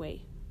shoo me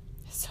away.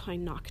 So I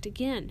knocked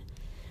again.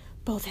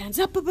 Both hands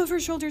up above her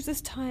shoulders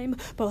this time,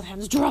 both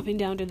hands dropping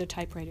down to the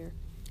typewriter.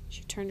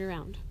 She turned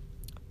around,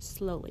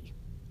 slowly.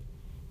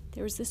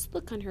 There was this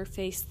look on her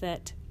face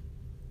that,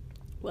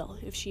 well,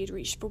 if she had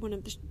reached for one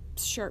of the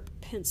sharp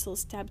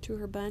pencils stabbed through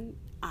her bun,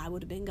 I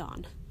would have been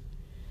gone.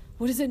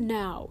 What is it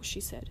now? She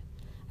said.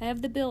 I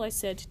have the bill, I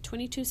said,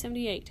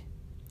 $22.78.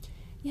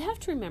 You have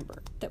to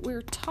remember that we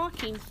were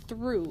talking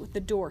through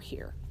the door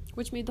here,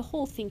 which made the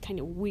whole thing kind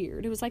of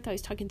weird. It was like I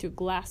was talking through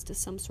glass to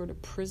some sort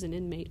of prison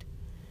inmate.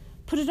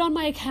 Put it on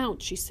my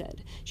account, she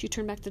said. She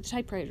turned back to the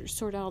typewriter,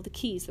 sorted all the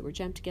keys that were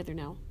jammed together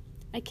now.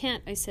 I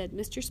can't, I said.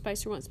 Mr.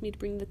 Spicer wants me to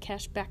bring the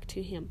cash back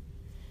to him.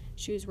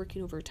 She was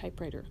working over a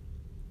typewriter.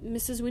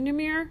 Mrs.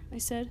 Windermere, I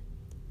said.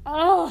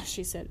 Oh,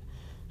 she said.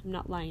 I'm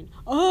not lying.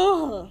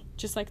 Oh,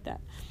 just like that.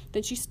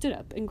 Then she stood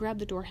up and grabbed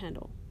the door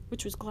handle,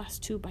 which was glass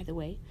too, by the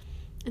way,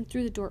 and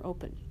threw the door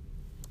open.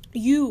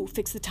 You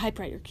fix the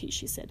typewriter key,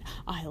 she said.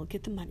 I'll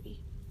get the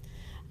money.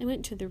 I went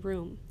into the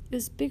room. It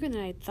was bigger than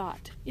I had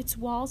thought. Its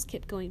walls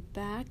kept going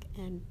back,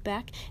 and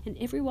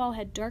every wall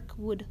had dark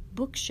wood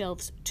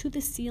bookshelves to the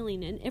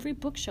ceiling, and every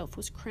bookshelf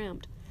was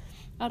crammed.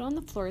 Out on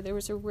the floor there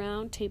was a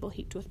round table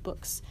heaped with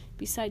books.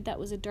 Beside that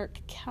was a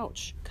dark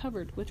couch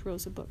covered with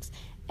rows of books.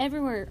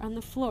 Everywhere on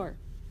the floor,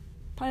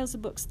 piles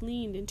of books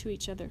leaned into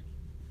each other.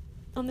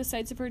 On the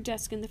sides of her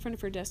desk and the front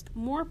of her desk,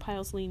 more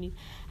piles leaning.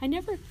 I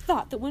never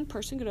thought that one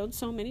person could own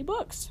so many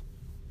books.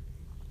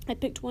 I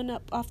picked one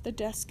up off the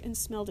desk and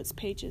smelled its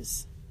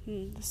pages.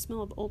 The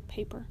smell of old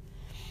paper.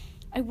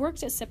 I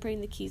worked at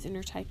separating the keys in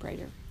her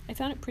typewriter. I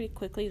found it pretty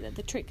quickly that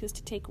the trick is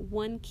to take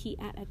one key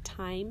at a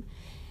time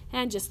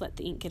and just let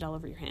the ink get all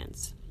over your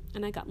hands.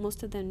 And I got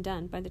most of them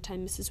done by the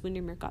time Mrs.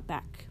 Windermere got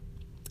back.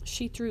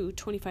 She threw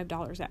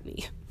 $25 at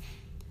me.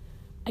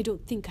 I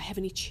don't think I have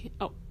any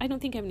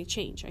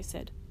change, I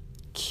said.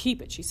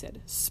 Keep it, she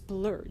said.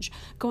 Splurge.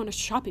 Go on a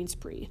shopping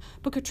spree.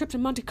 Book a trip to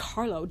Monte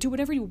Carlo. Do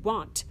whatever you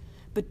want.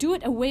 But do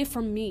it away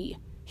from me.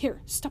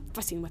 Here, stop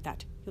fussing with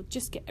that. You'll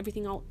just get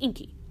everything all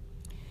inky.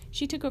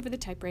 She took over the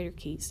typewriter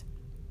keys.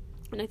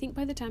 And I think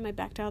by the time I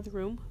backed out of the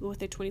room with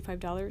the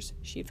 $25,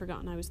 she had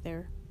forgotten I was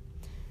there.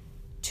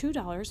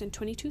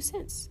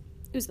 $2.22.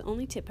 It was the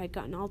only tip I'd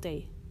gotten all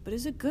day, but it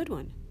was a good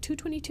one.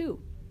 $2.22.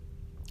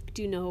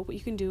 Do you know what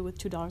you can do with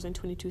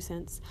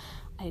 $2.22?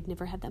 I had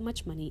never had that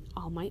much money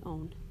all my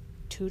own.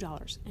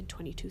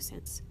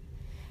 $2.22.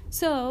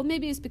 So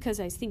maybe it's because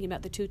I was thinking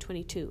about the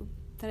 $2.22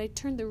 that I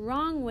turned the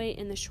wrong way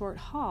in the short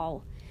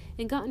hall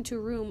and got into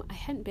a room I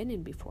hadn't been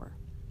in before.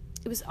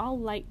 It was all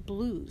light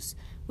blues,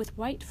 with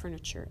white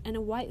furniture and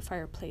a white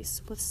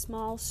fireplace with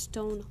small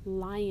stone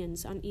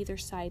lions on either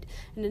side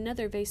and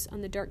another vase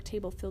on the dark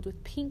table filled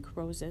with pink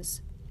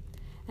roses.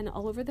 And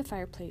all over the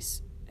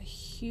fireplace, a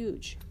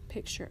huge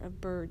picture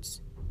of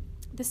birds,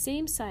 the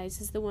same size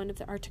as the one of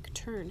the Arctic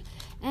tern,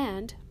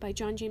 and by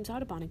John James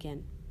Audubon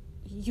again.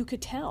 You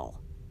could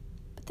tell.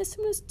 But this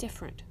one was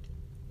different.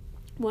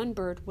 One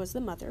bird was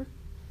the mother.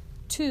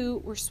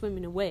 Two were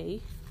swimming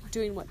away,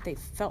 doing what they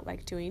felt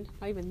like doing,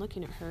 not even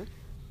looking at her.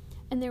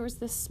 And there was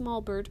this small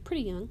bird,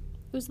 pretty young.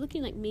 It was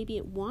looking like maybe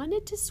it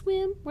wanted to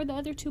swim where the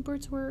other two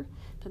birds were,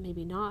 but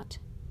maybe not.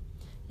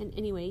 And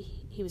anyway,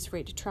 he was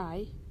afraid to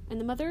try. And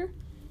the mother,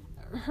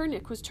 her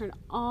neck was turned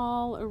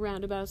all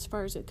around about as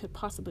far as it could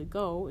possibly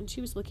go, and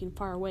she was looking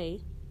far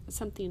away,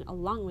 something a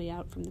long way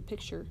out from the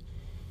picture.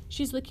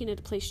 She's looking at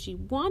a place she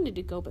wanted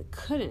to go but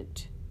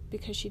couldn't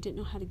because she didn't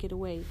know how to get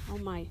away. Oh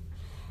my.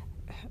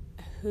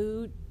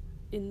 Who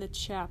in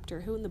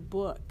the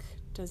book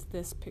does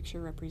this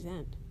picture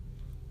represent?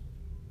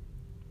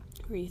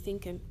 Were you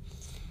thinking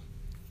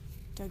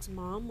Doug's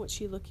mom? What's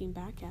she looking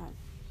back at?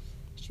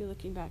 Is she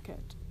looking back at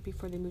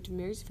before they moved to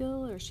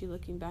Marysville, or is she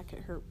looking back at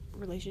her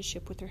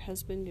relationship with her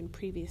husband in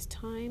previous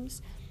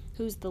times?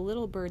 Who's the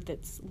little bird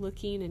that's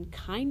looking and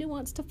kind of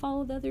wants to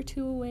follow the other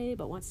two away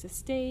but wants to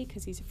stay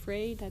because he's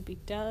afraid? That'd be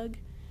Doug.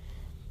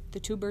 The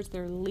two birds that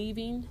are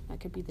leaving, that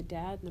could be the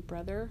dad and the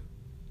brother.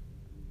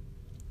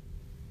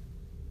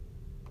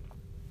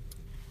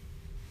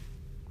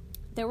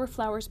 There were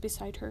flowers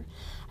beside her.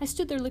 I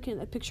stood there looking at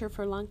the picture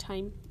for a long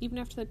time, even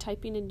after the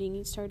typing and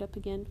dinging started up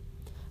again.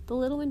 The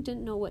little one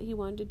didn't know what he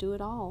wanted to do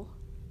at all.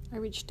 I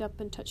reached up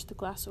and touched the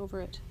glass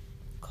over it.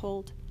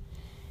 Cold.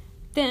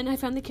 Then I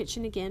found the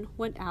kitchen again,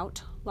 went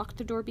out, locked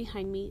the door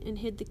behind me, and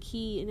hid the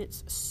key in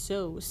its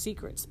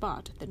so-secret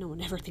spot that no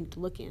one ever think to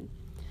look in.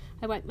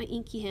 I wiped my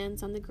inky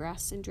hands on the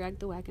grass and dragged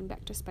the wagon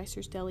back to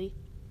Spicer's Deli.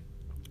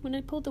 When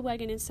I pulled the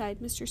wagon inside,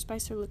 Mr.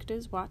 Spicer looked at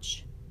his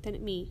watch, then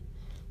at me,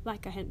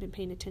 like I hadn't been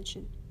paying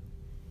attention.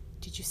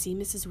 "Did you see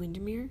Mrs.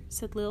 Windermere?"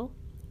 said Lil.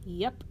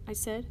 "Yep," I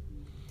said.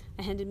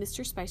 I handed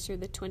Mr. Spicer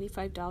the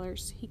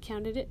 $25. He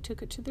counted it,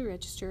 took it to the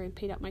register, and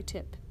paid out my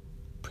tip.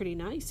 "Pretty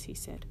nice," he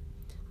said.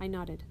 I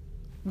nodded.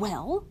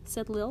 "Well?"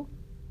 said Lil.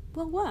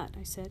 "Well, what?"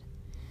 I said.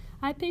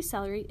 "I pay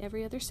salary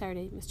every other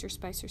Saturday," Mr.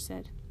 Spicer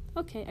said.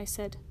 "Okay," I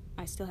said.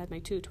 I still had my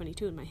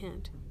 $2.22 in my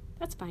hand.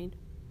 "That's fine."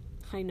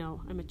 "I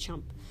know, I'm a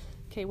chump."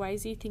 "Okay, why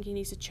is he thinking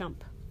he's a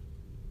chump?"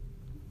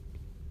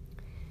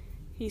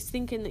 He's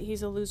thinking that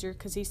he's a loser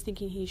because he's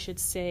thinking he should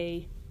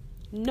say,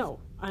 "No,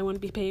 I want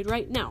to be paid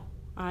right now.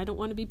 I don't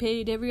want to be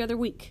paid every other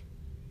week."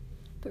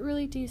 But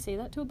really, do you say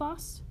that to a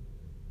boss?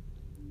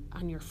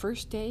 On your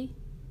first day?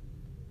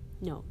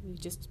 No, you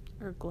just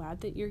are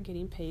glad that you're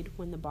getting paid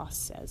when the boss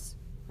says,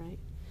 right?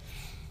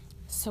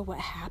 "So what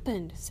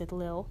happened?" said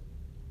Lil.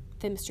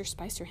 Then Mr.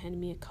 Spicer handed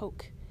me a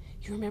Coke.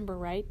 "You remember,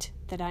 right,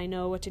 that I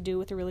know what to do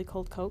with a really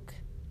cold Coke?"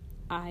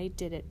 I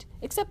did it,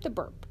 except the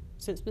burp,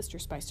 since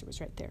Mr. Spicer was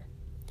right there.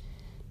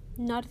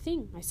 "Not a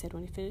thing," I said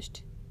when I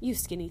finished. "You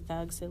skinny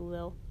thug," said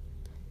Lil.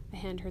 I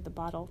handed her the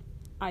bottle.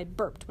 I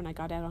burped when I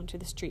got out onto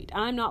the street.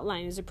 I'm not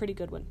lying, it was a pretty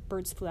good one.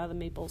 Birds flew out of the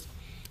maples.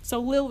 So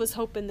Lil was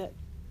hoping that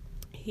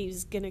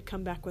he's going to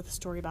come back with a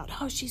story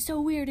about, "Oh, she's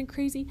so weird and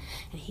crazy,"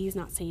 and he's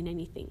not saying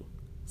anything.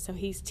 So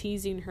he's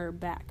teasing her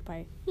back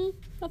by,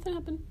 "Nothing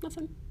happened,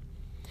 nothing."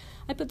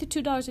 I put the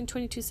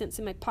 $2.22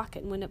 in my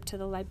pocket and went up to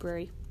the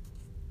library.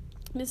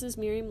 Mrs.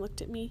 Miriam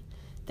looked at me,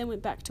 then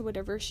went back to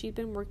whatever she'd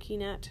been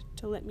working at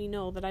to let me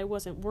know that I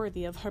wasn't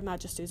worthy of Her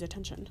Majesty's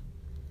attention.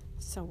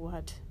 So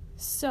what?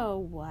 So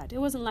what? It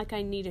wasn't like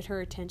I needed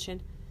her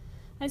attention.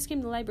 I just came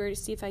to the library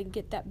to see if I could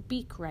get that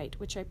beak right,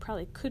 which I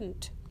probably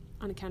couldn't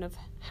on account of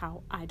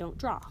how I don't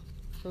draw,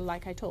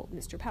 like I told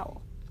Mr.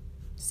 Powell.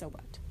 So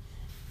what?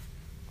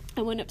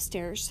 I went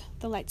upstairs.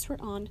 The lights were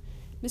on.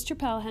 Mr.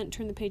 Powell hadn't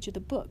turned the page of the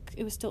book.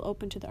 It was still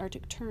open to the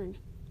Arctic Tern.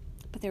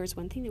 But there was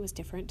one thing that was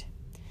different.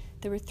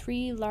 There were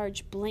 3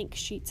 large blank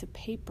sheets of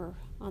paper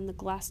on the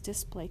glass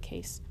display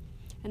case,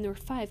 and there were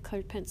 5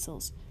 colored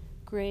pencils: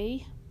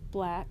 gray,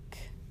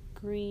 black,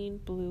 green,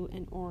 blue,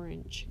 and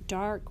orange.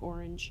 Dark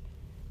orange.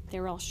 They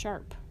were all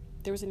sharp.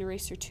 There was an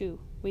eraser, too,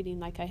 waiting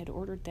like I had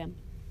ordered them.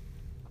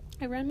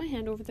 I ran my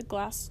hand over the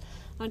glass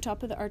on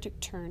top of the Arctic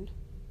Tern.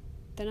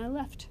 Then I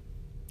left.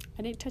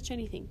 I didn't touch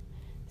anything,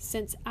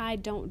 since I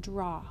don't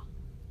draw,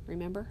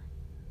 remember?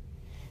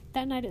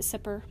 That night at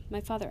supper,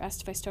 my father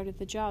asked if I started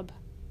the job.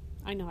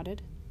 I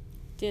nodded.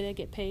 Did I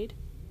get paid?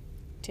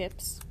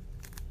 Tips.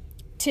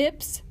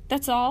 Tips?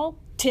 That's all?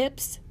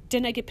 Tips?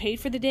 Didn't I get paid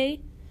for the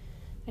day?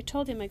 I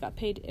told him I got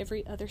paid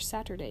every other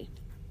Saturday.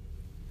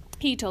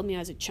 He told me I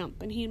was a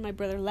chump, and he and my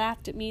brother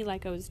laughed at me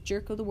like I was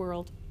jerk of the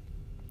world,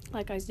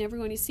 like I was never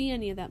going to see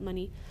any of that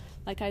money,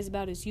 like I was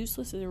about as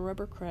useless as a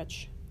rubber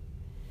crutch.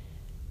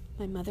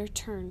 My mother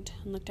turned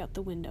and looked out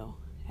the window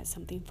at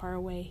something far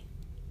away.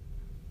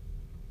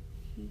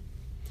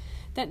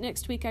 That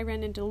next week I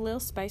ran into Lil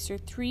Spicer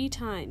 3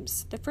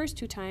 times. The first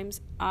 2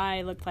 times,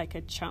 I looked like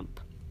a chump.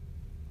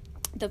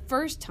 The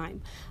first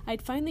time,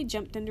 I'd finally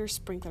jumped under a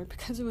sprinkler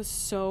because it was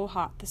so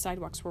hot. The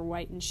sidewalks were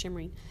white and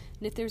shimmering,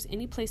 and if there was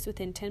any place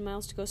within 10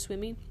 miles to go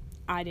swimming,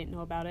 I didn't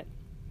know about it.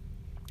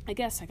 I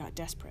guess I got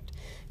desperate.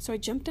 So I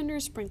jumped under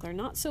a sprinkler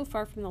not so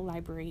far from the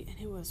library, and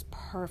it was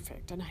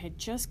perfect, and I had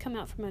just come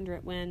out from under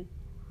it when,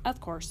 of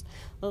course,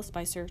 Lil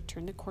Spicer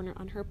turned the corner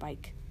on her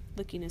bike,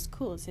 looking as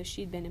cool as if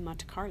she'd been in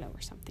Monte Carlo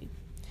or something.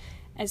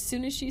 As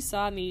soon as she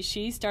saw me,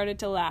 she started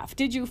to laugh.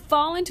 "Did you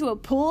fall into a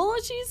pool?"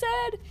 she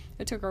said.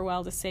 It took her a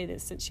while to say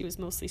this, since she was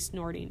mostly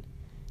snorting.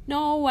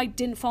 "No, I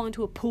didn't fall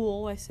into a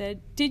pool," I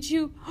said. "Did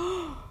you?"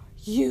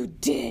 "You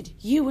did.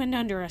 You went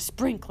under a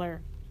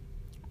sprinkler."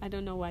 I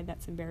don't know why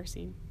that's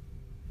embarrassing.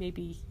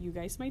 Maybe you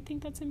guys might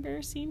think that's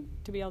embarrassing,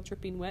 to be all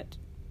dripping wet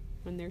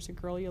when there's a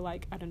girl you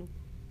like. I don't know.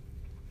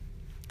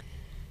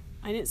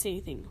 I didn't say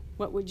anything.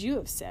 What would you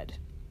have said?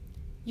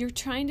 "You're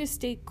trying to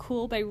stay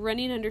cool by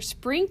running under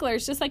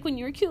sprinklers, just like when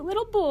you were a cute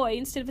little boy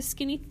instead of a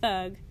skinny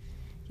thug."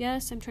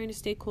 "Yes, I'm trying to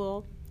stay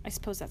cool. I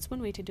suppose that's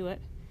one way to do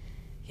it."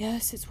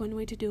 "Yes, it's one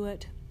way to do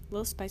it."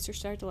 Lil Spicer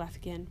started to laugh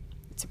again.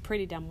 "It's a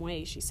pretty dumb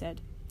way," she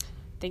said.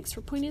 "Thanks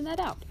for pointing that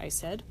out," I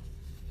said,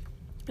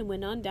 and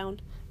went on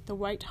down the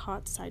white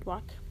hot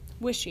sidewalk,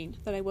 wishing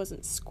that I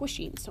wasn't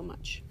squishing so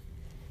much.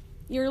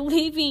 You're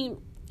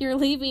leaving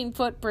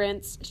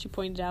footprints," she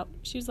pointed out.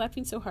 She was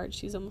laughing so hard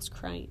she was almost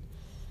crying.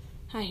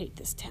 I hate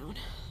this town.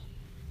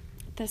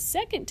 The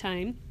second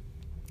time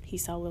he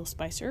saw Lil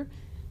Spicer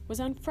was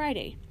on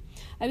Friday.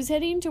 I was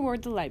heading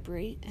toward the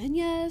library, and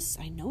yes,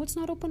 I know it's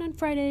not open on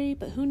Friday,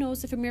 but who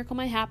knows if a miracle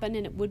might happen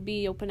and it would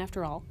be open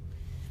after all.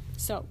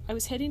 So I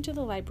was heading to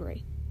the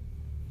library,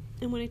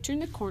 and when I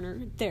turned the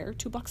corner, there,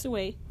 2 blocks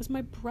away, was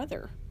my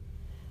brother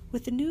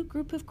with a new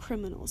group of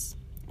criminals.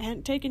 It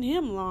hadn't taken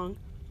him long.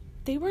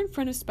 They were in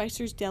front of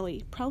Spicer's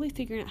Deli, probably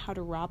figuring out how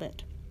to rob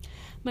it.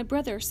 My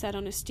brother sat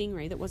on a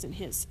Stingray that wasn't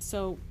his,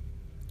 so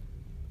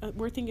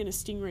we're thinking a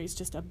Stingray is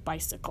just a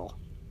bicycle.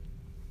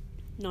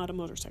 not a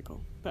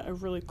motorcycle, but a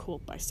really cool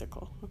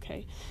bicycle,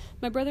 okay?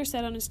 My brother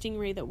sat on a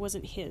Stingray that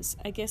wasn't his.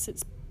 I guess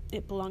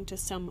it belonged to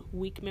some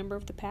weak member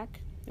of the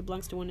pack. It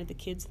belongs to one of the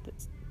kids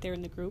that's there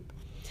in the group.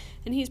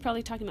 And he's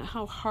probably talking about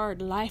how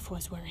hard life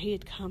was where he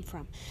had come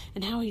from,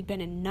 and how he'd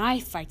been in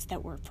knife fights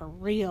that were for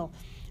real,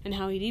 and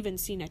how he'd even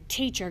seen a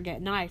teacher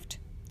get knifed,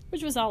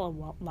 which was all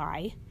a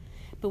lie.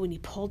 But when he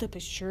pulled up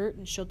his shirt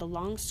and showed the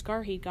long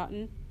scar he'd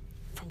gotten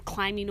from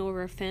climbing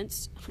over a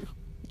fence,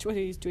 which is what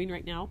he's doing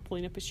right now,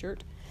 pulling up his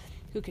shirt,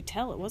 who could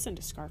tell it wasn't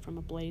a scar from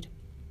a blade?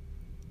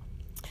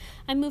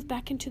 I moved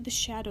back into the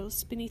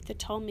shadows beneath the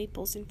tall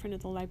maples in front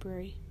of the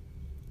library.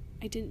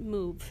 I didn't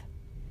move.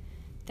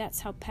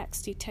 That's how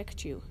Pax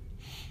detect you.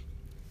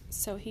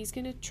 So he's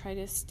going to try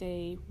to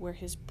stay where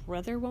his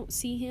brother won't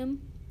see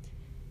him,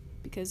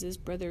 because his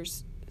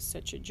brother's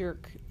such a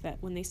jerk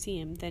that when they see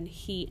him, then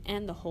he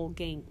and the whole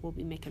gang will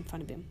be making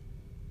fun of him.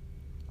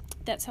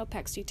 That's how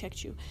Pax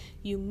detect you.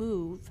 You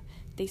move,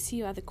 they see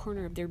you out of the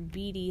corner of their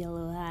beady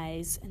yellow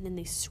eyes, and then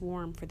they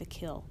swarm for the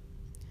kill.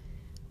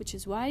 Which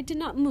is why I did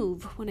not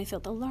move when I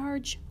felt a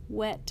large,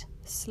 wet,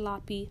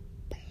 sloppy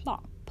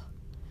plop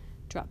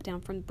drop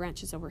down from the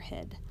branches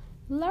overhead.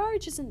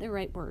 Large isn't the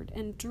right word,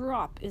 and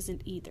drop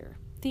isn't either.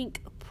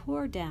 Think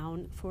pour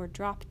down for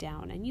drop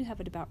down, and you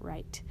have it about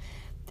right.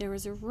 There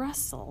was a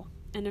rustle,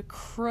 and a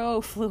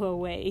crow flew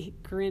away,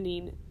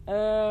 grinning.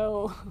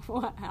 Oh,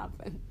 what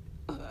happened?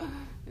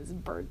 This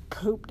bird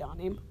pooped on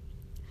him.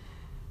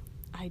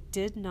 I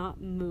did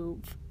not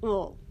move.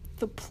 Oh,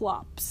 the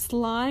plop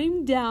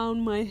slimed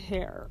down my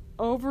hair,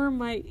 over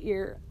my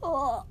ear,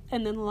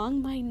 and then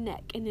along my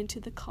neck and into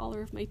the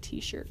collar of my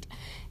t-shirt,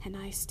 and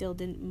I still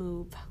didn't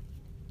move.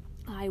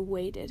 I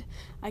waited.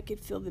 I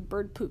could feel the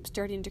bird poop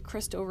starting to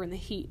crust over in the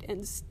heat,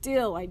 and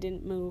still I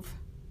didn't move.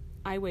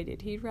 I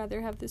waited. He'd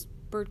rather have this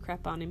bird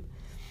crap on him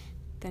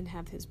than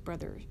have his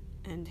brother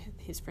and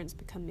his friends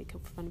make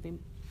fun of him.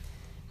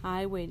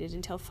 I waited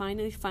until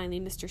finally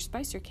Mr.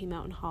 Spicer came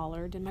out and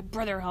hollered, and my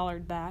brother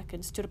hollered back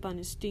and stood up on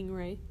his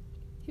Stingray.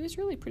 He was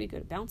really pretty good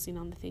at bouncing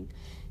on the thing,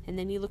 and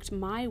then he looked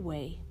my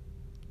way.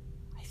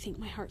 I think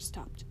my heart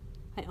stopped.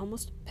 I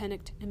almost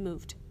panicked and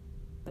moved,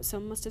 but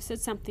someone must have said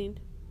something,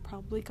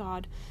 probably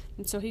God,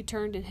 and so he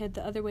turned and headed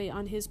the other way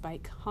on his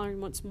bike, hollering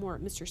once more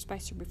at Mr.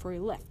 Spicer before he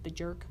left, the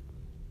jerk.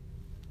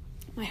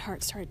 My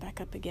heart started back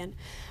up again.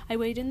 I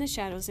waited in the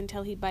shadows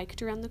until he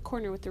biked around the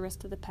corner with the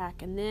rest of the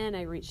pack, and then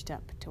I reached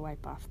up to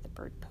wipe off the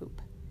bird poop.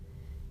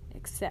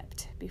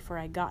 Except, before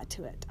I got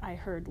to it, I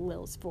heard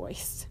Lil's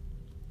voice.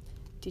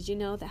 "Did you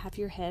know that half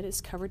your head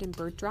is covered in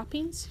bird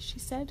droppings?" she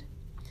said.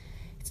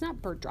 "It's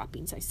not bird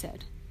droppings," I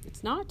said.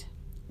 "It's not?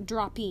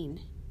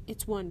 Dropping.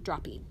 It's one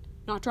dropping,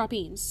 not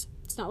droppings.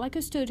 It's not like I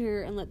stood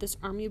here and let this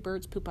army of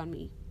birds poop on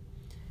me."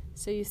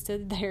 "So you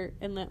stood there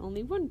and let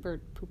only one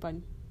bird poop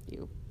on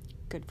you.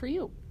 Good for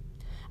you."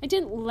 "I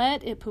didn't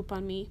let it poop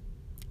on me."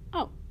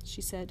 "Oh,"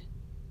 she said.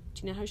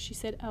 Do you know how she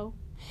said oh?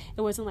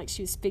 It wasn't like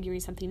she was figuring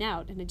something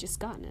out and had just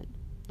gotten it.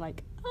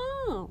 Like,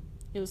 oh.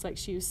 It was like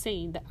she was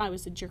saying that I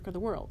was the jerk of the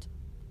world,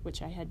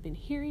 which I had been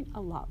hearing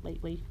a lot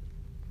lately.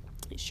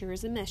 "It sure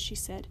is a mess," she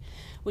said.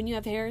 "When you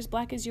have hair as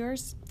black as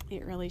yours,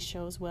 it really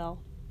shows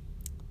well."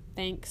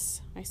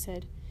 "Thanks," I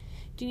said.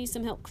 "Do you need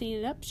some help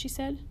cleaning it up?" she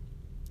said.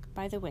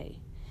 "By the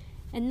way,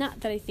 and not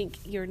that I think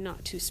you're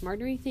not too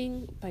smart or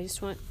anything, but I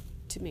just want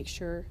to make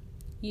sure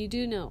you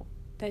do know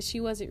that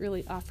she wasn't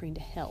really offering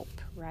to help,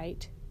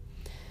 right?"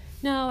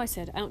 "No," I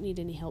said, "I don't need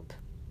any help."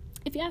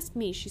 "If you ask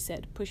me," she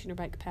said, pushing her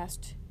bike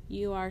past,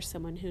 "you are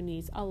someone who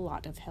needs a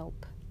lot of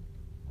help."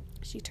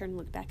 She turned and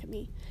looked back at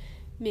me.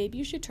 "Maybe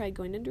you should try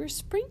going under a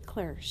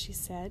sprinkler," she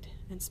said,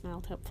 and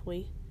smiled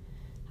helpfully.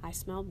 I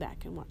smiled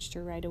back and watched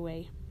her right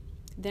away.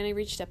 Then I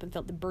reached up and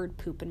felt the bird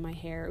poop in my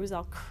hair. It was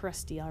all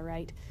crusty, all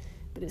right,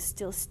 but it was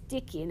still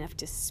sticky enough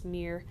to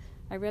smear.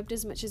 I rubbed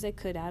as much as I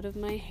could out of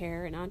my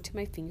hair and onto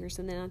my fingers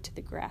and then onto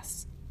the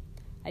grass.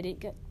 I didn't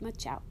get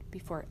much out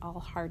before it all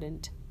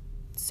hardened.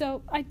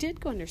 So I did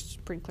go under a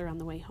sprinkler on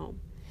the way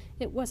home.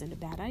 It wasn't a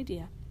bad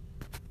idea.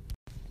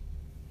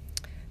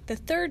 The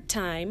third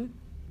time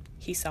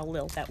he saw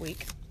Lil that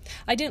week,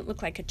 I didn't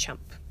look like a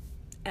chump.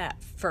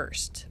 At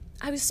first,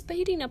 I was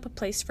spading up a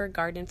place for a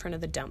garden in front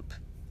of the dump.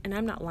 And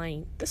I'm not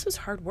lying, this was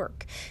hard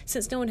work,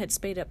 since no one had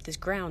spaded up this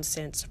ground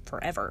since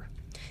forever.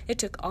 It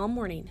took all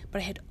morning,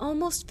 but I had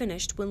almost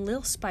finished when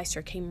Lil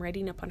Spicer came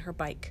riding up on her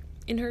bike.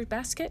 In her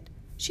basket,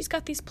 she's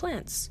got these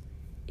plants.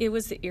 It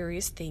was the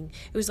eeriest thing.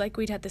 It was like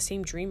we'd had the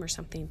same dream or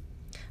something.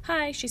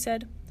 "Hi," she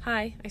said.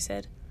 "Hi," I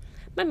said.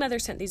 "My mother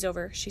sent these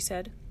over," she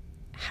said.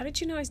 "How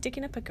did you know I was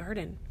digging up a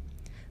garden?"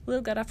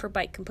 Lil got off her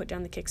bike and put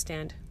down the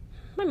kickstand.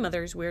 "My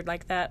mother is weird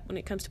like that when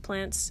it comes to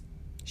plants."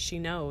 She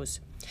knows.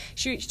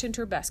 She reached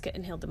into her basket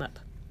and held them up.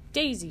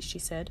 "Daisies," she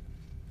said.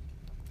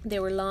 They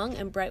were long,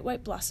 and bright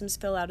white blossoms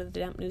fell out of the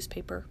damp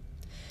newspaper.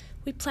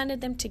 We planted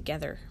them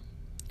together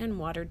and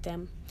watered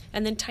them,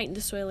 and then tightened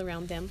the soil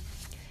around them.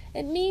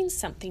 It means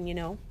something, you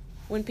know,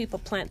 when people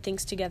plant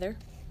things together.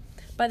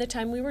 By the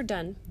time we were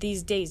done,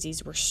 these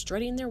daisies were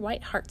strutting their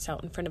white hearts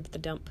out in front of the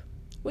dump,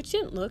 which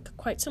didn't look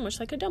quite so much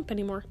like a dump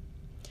anymore.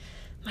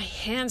 My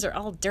hands are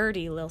all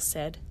dirty, Lil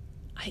said.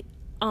 I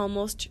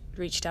almost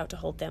reached out to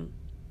hold them.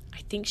 I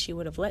think she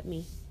would have let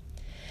me.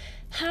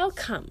 How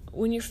come,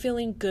 when you're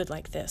feeling good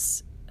like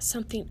this,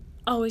 something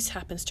always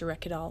happens to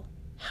wreck it all?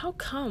 How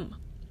come?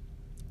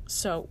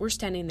 So we're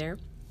standing there,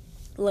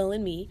 Lil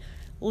and me,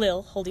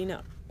 Lil holding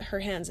up her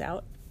hands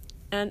out,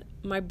 and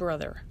my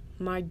brother,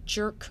 my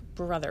jerk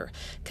brother,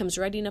 comes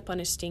riding up on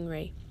his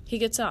Stingray. He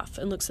gets off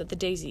and looks at the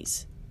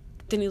daisies.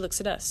 Then he looks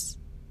at us.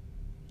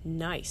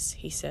 Nice,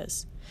 he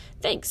says.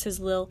 Thanks, says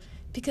Lil,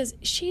 because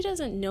she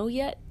doesn't know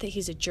yet that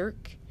he's a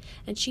jerk,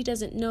 and she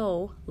doesn't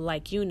know,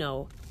 like you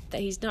know,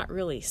 that he's not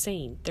really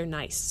saying they're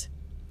nice.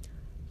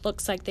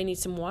 Looks like they need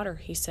some water,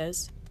 he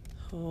says.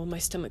 Oh, my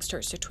stomach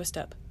starts to twist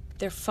up.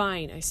 They're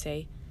fine, I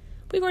say.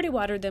 We've already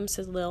watered them,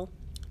 says Lil.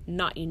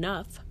 Not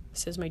enough,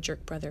 says my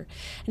jerk brother,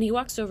 and he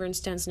walks over and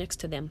stands next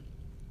to them.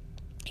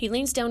 He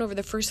leans down over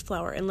the first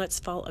flower and lets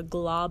fall a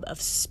glob of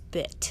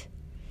spit,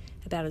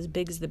 about as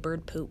big as the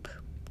bird poop.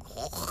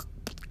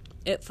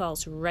 It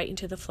falls right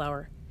into the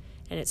flower,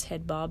 and its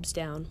head bobs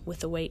down with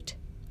the weight.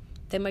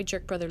 Then my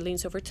jerk brother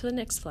leans over to the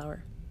next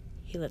flower.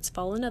 He lets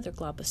fall another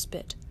glob of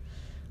spit.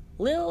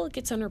 Lil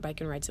gets on her bike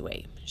and rides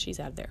away. She's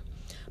out of there.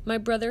 My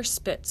brother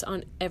spits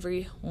on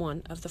every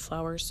one of the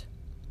flowers.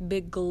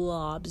 Big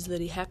globs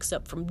that he hacks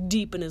up from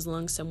deep in his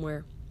lungs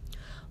somewhere.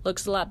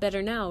 Looks a lot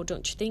better now,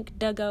 don't you think,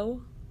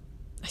 Duggo?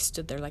 I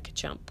stood there like a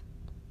chump.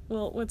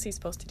 Well, what's he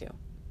supposed to do?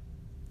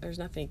 There's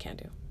nothing he can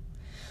do.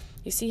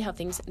 You see how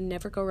things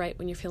never go right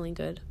when you're feeling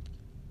good?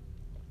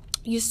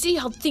 You see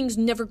how things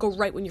never go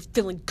right when you're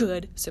feeling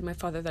good, said my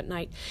father that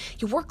night.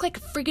 You work like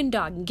a friggin'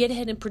 dog and get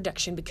ahead in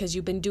production because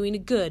you've been doing a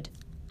good.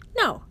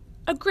 No,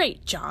 a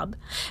great job.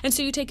 And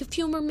so you take a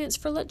few more minutes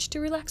for lunch to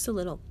relax a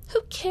little.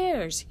 Who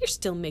cares? You're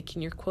still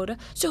making your quota,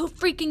 so who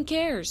freaking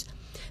cares?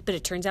 But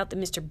it turns out that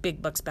Mr.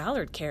 Big Bucks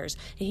Ballard cares,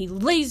 and he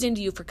lays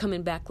into you for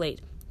coming back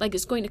late, like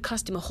it's going to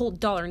cost him a whole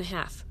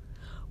 $1.50.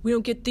 We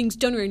don't get things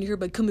done around here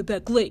by coming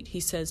back late, he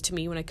says to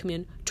me when I come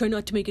in. Try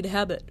not to make it a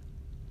habit.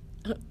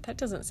 That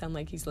doesn't sound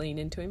like he's laying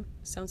into him.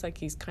 Sounds like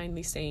he's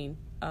kindly saying,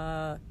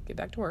 get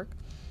back to work.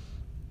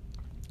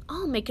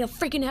 I'll make it a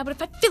freaking habit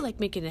if I feel like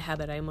making it a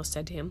habit, I almost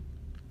said to him.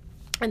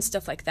 And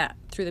stuff like that,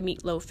 through the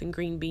meatloaf and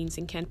green beans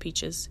and canned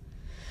peaches.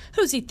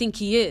 Who does he think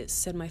he is,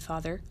 said my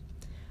father.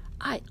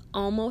 I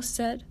almost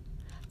said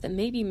that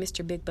maybe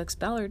Mr. Big Bucks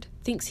Ballard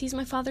thinks he's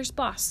my father's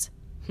boss.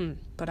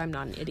 But I'm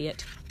not an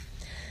idiot.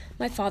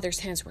 My father's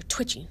hands were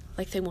twitching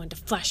like they wanted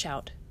to flash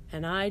out,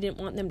 and I didn't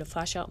want them to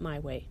flash out my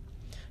way.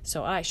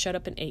 So I shut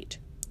up and ate,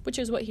 which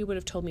is what he would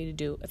have told me to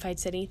do if I'd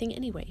said anything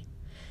anyway.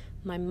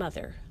 My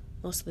mother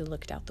mostly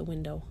looked out the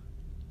window.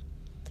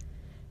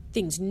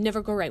 Things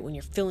never go right when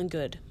you're feeling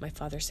good, my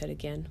father said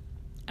again.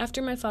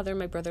 After my father and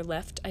my brother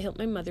left, I helped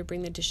my mother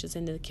bring the dishes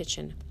into the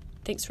kitchen.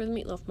 Thanks for the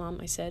meatloaf, Mom,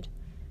 I said.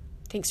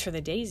 Thanks for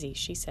the daisy,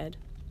 she said.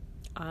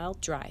 I'll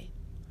try,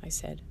 I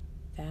said.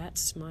 That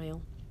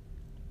smile.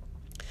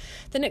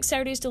 The next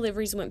Saturday's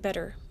deliveries went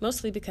better,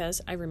 mostly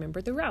because I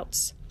remembered the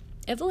routes.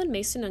 Evelyn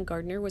Mason and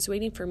Gardner was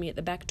waiting for me at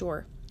the back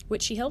door,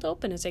 which she held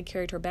open as I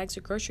carried her bags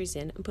of groceries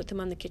in and put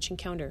them on the kitchen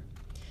counter.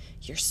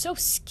 You're so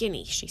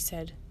skinny, she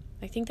said.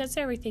 I think that's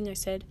everything, I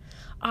said.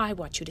 I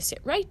want you to sit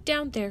right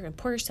down there and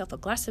pour yourself a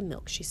glass of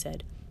milk, she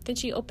said. Then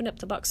she opened up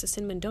the box of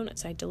cinnamon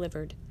donuts I'd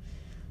delivered.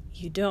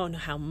 You don't know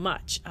how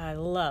much I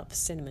love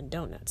cinnamon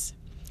donuts.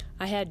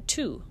 I had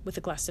 2 with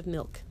a glass of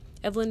milk.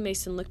 Evelyn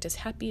Mason looked as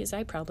happy as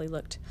I probably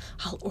looked.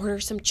 I'll order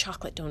some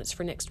chocolate donuts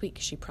for next week,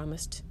 she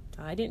promised.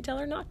 I didn't tell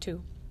her not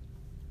to.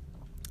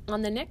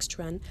 On the next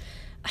run,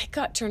 I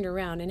got turned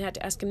around and had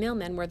to ask a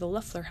mailman where the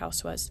Loeffler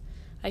house was.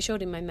 I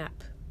showed him my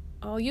map.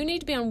 Oh, you need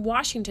to be on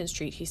Washington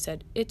Street, he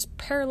said. It's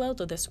parallel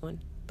to this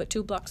one, but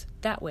 2 blocks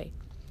that way.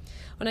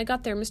 When I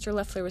got there, Mr.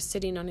 Loeffler was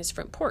sitting on his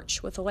front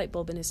porch with a light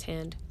bulb in his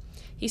hand.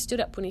 He stood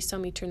up when he saw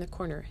me turn the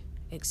corner.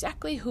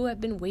 Exactly who I've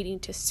been waiting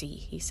to see,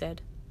 he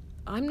said.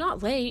 I'm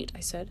not late, I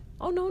said.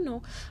 Oh,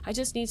 no. I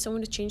just need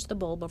someone to change the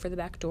bulb over the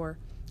back door.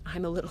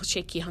 I'm a little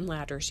shaky on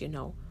ladders, you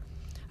know.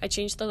 I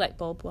changed the light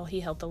bulb while he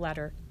held the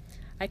ladder.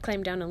 I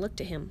climbed down and looked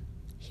at him.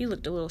 He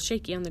looked a little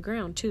shaky on the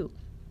ground, too.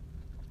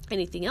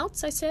 Anything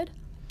else? I said.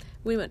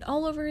 We went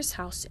all over his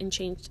house and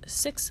changed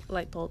 6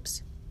 light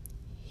bulbs.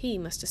 He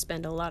must have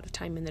spent a lot of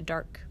time in the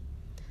dark.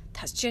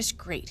 That's just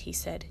great, he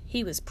said.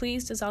 He was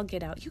pleased as all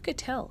get out. You could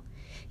tell.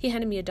 He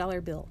handed me a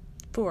 $1 bill.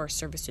 For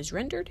services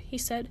rendered, he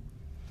said.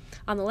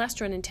 On the last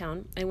run in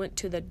town, I went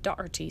to the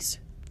Dohertys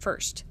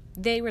first.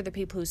 They were the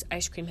people whose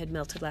ice cream had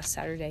melted last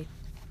Saturday.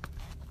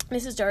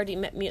 Mrs. Doherty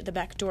met me at the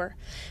back door.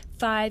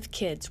 5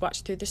 kids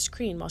watched through the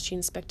screen while she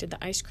inspected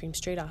the ice cream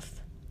straight off.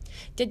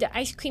 Did the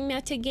ice cream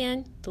melt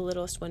again? The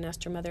littlest one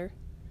asked her mother.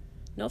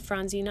 No,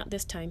 Phronsie, not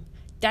this time.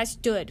 That's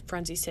good,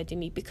 Phronsie said to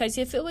me, because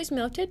if it was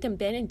melted, then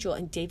Ben and Joel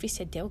and Davy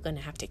said they were going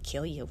to have to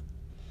kill you.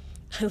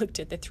 I looked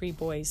at the 3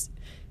 boys.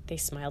 They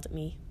smiled at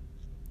me.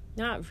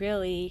 Not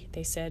really,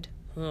 they said.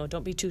 Oh,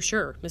 don't be too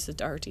sure, Mrs.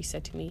 Doherty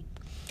said to me.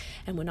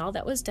 And when all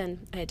that was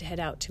done, I had to head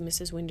out to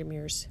Mrs.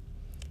 Windermere's.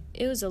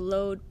 It was a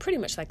load pretty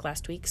much like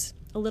last week's,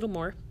 a little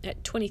more,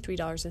 at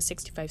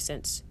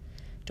 $23.65.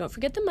 Don't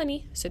forget the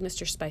money, said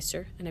Mr.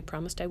 Spicer, and I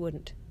promised I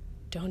wouldn't.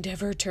 Don't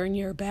ever turn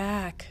your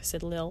back,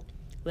 said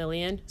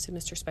Lillian, said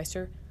Mr.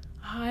 Spicer.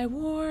 I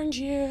warned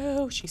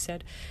you, she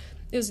said.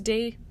 It was a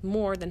day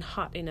more than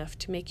hot enough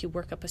to make you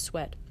work up a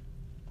sweat.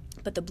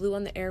 But the blue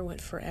on the air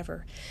went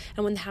forever,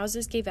 and when the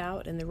houses gave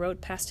out and the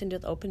road passed into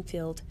the open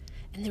field,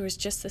 and there was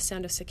just the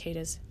sound of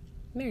cicadas,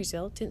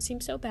 Marysville didn't seem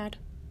so bad.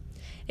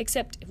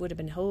 Except it would have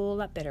been a whole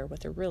lot better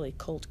with a really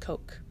cold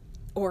Coke.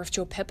 Or if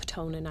Joe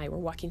Pepitone and I were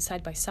walking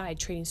side by side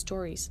trading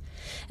stories,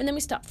 and then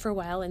we stopped for a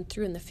while and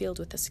threw in the field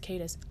with the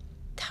cicadas.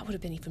 That would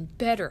have been even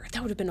better.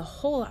 That would have been a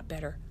whole lot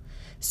better.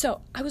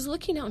 So I was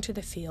looking out into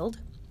the field,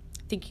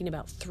 thinking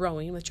about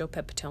throwing with Joe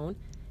Pepitone,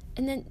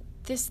 and then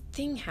this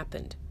thing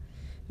happened.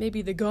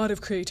 Maybe the god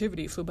of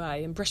creativity flew by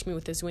and brushed me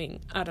with his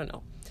wing. I don't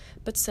know.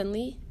 But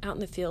suddenly, out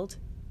in the field,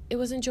 it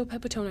wasn't Joe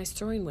Pepitone I was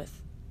throwing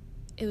with.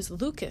 It was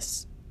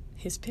Lucas,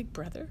 his big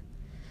brother,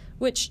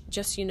 which,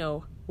 just so you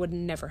know, would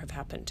never have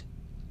happened.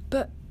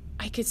 But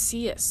I could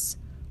see us,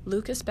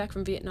 Lucas back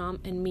from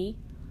Vietnam and me,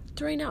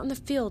 throwing out in the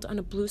field on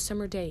a blue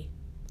summer day.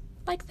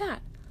 Like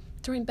that,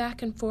 throwing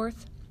back and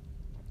forth,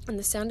 and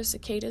the sound of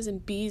cicadas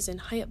and bees and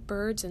high-up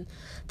birds and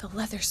the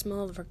leather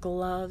smell of our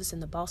gloves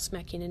and the ball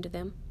smacking into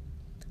them.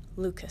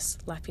 Lucas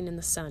laughing in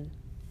the sun.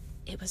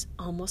 It was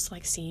almost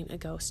like seeing a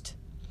ghost.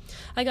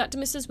 I got to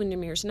Mrs.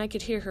 Windermere's and I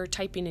could hear her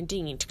typing and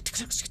dinging.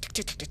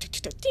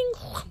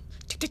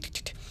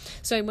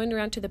 So I went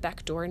around to the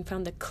back door and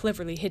found the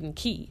cleverly hidden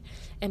key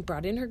and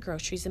brought in her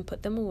groceries and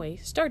put them away,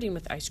 starting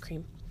with ice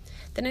cream.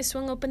 Then I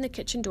swung open the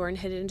kitchen door and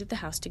headed into the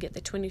house to get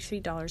the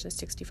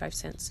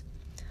 $23.65.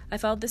 I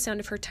followed the sound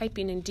of her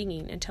typing and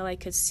dinging until I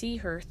could see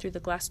her through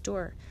the glass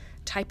door,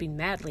 typing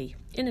madly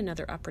in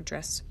another opera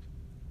dress.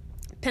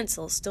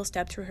 Pencils still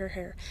stabbed through her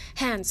hair,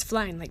 hands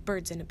flying like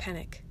birds in a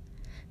panic.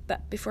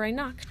 But before I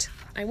knocked,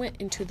 I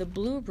went into the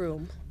blue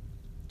room.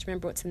 Do you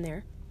remember what's in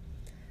there?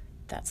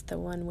 That's the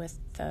one with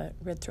the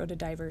red-throated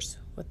divers,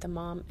 with the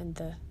mom and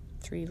the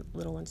 3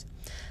 little ones.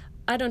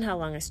 I don't know how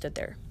long I stood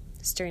there,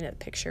 staring at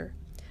the picture.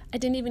 I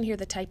didn't even hear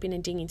the typing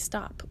and dinging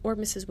stop, or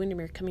Mrs.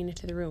 Windermere coming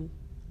into the room.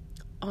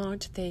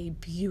 Aren't they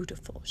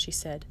beautiful, she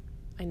said.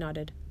 I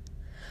nodded.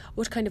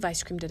 What kind of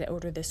ice cream did I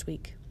order this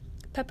week?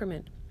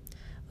 Peppermint.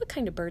 What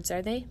kind of birds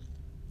are they?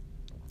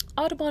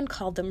 Audubon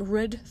called them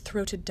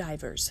red-throated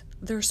divers.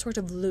 They're a sort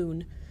of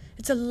loon.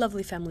 It's a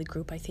lovely family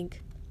group, I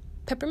think.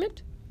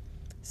 Peppermint?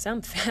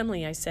 Some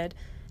family, I said.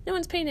 No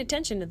one's paying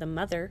attention to the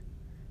mother.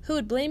 Who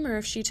would blame her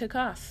if she took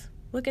off?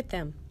 Look at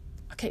them.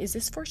 Okay, is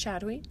this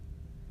foreshadowing?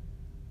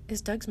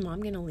 Is Doug's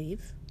mom going to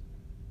leave?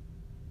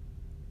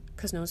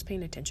 Because no one's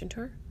paying attention to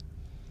her?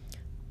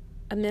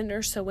 A minute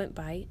or so went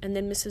by, and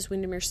then Mrs.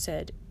 Windermere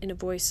said, in a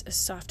voice as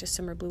soft as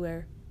summer blue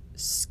air,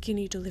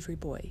 Skinny delivery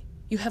boy,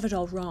 you have it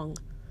all wrong.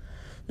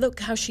 Look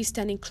how she's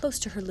standing close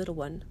to her little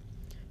one.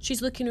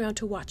 She's looking around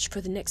to watch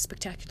for the next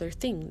spectacular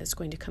thing that's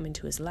going to come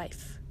into his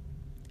life.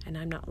 And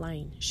I'm not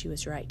lying. She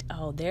was right.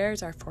 Oh,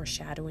 there's our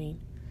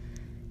foreshadowing.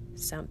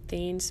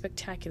 Something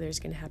spectacular is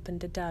going to happen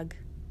to Doug.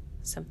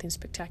 Something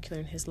spectacular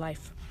in his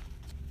life.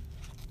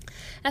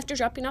 After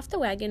dropping off the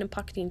wagon and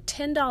pocketing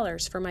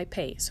 $10 for my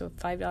pay, so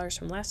 $5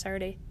 from last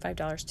Saturday,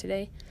 $5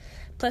 today,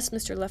 plus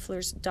Mr.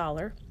 Leffler's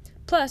 $1,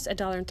 plus a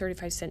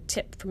 $1.35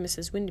 tip from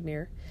Mrs.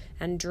 Windermere,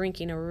 and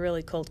drinking a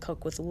really cold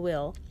Coke with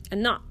Will,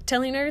 and not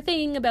telling her a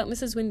thing about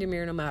Mrs.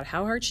 Windermere no matter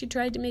how hard she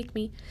tried to make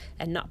me,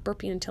 and not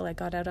burping until I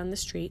got out on the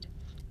street,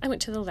 I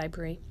went to the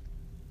library.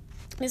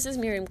 Mrs.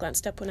 Miriam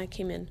glanced up when I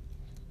came in.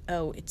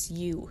 Oh, it's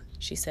you,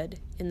 she said,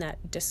 in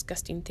that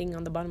disgusting thing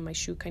on the bottom of my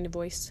shoe kind of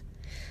voice.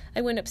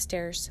 I went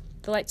upstairs.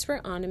 The lights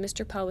were on, and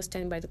Mr. Powell was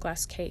standing by the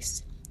glass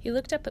case. He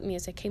looked up at me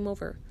as I came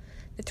over.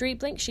 The 3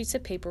 blank sheets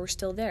of paper were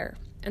still there,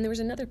 and there was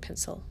another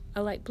pencil,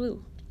 a light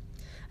blue.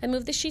 I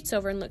moved the sheets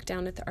over and looked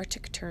down at the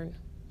Arctic tern.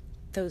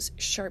 Those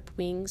sharp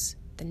wings,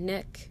 the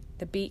neck,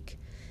 the beak,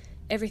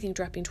 everything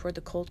dropping toward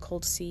the cold,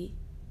 cold sea.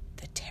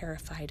 The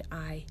terrified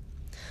eye.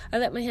 I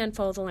let my hand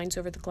follow the lines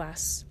over the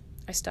glass.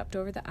 I stopped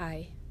over the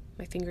eye.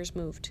 My fingers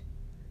moved.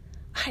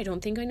 I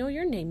don't think I know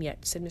your name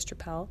yet, said Mr.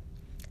 Powell.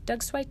 Doug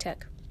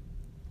Switek.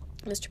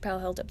 Mr. Powell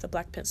held up the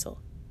black pencil.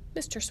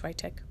 Mr.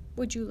 Switek,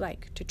 would you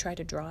like to try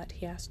to draw it?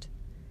 He asked.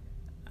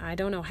 I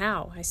don't know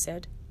how, I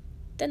said.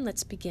 Then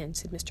let's begin,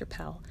 said Mr.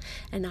 Powell.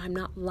 And I'm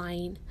not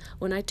lying.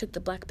 When I took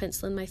the black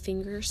pencil in my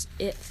fingers,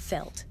 it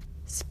felt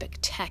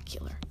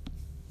spectacular.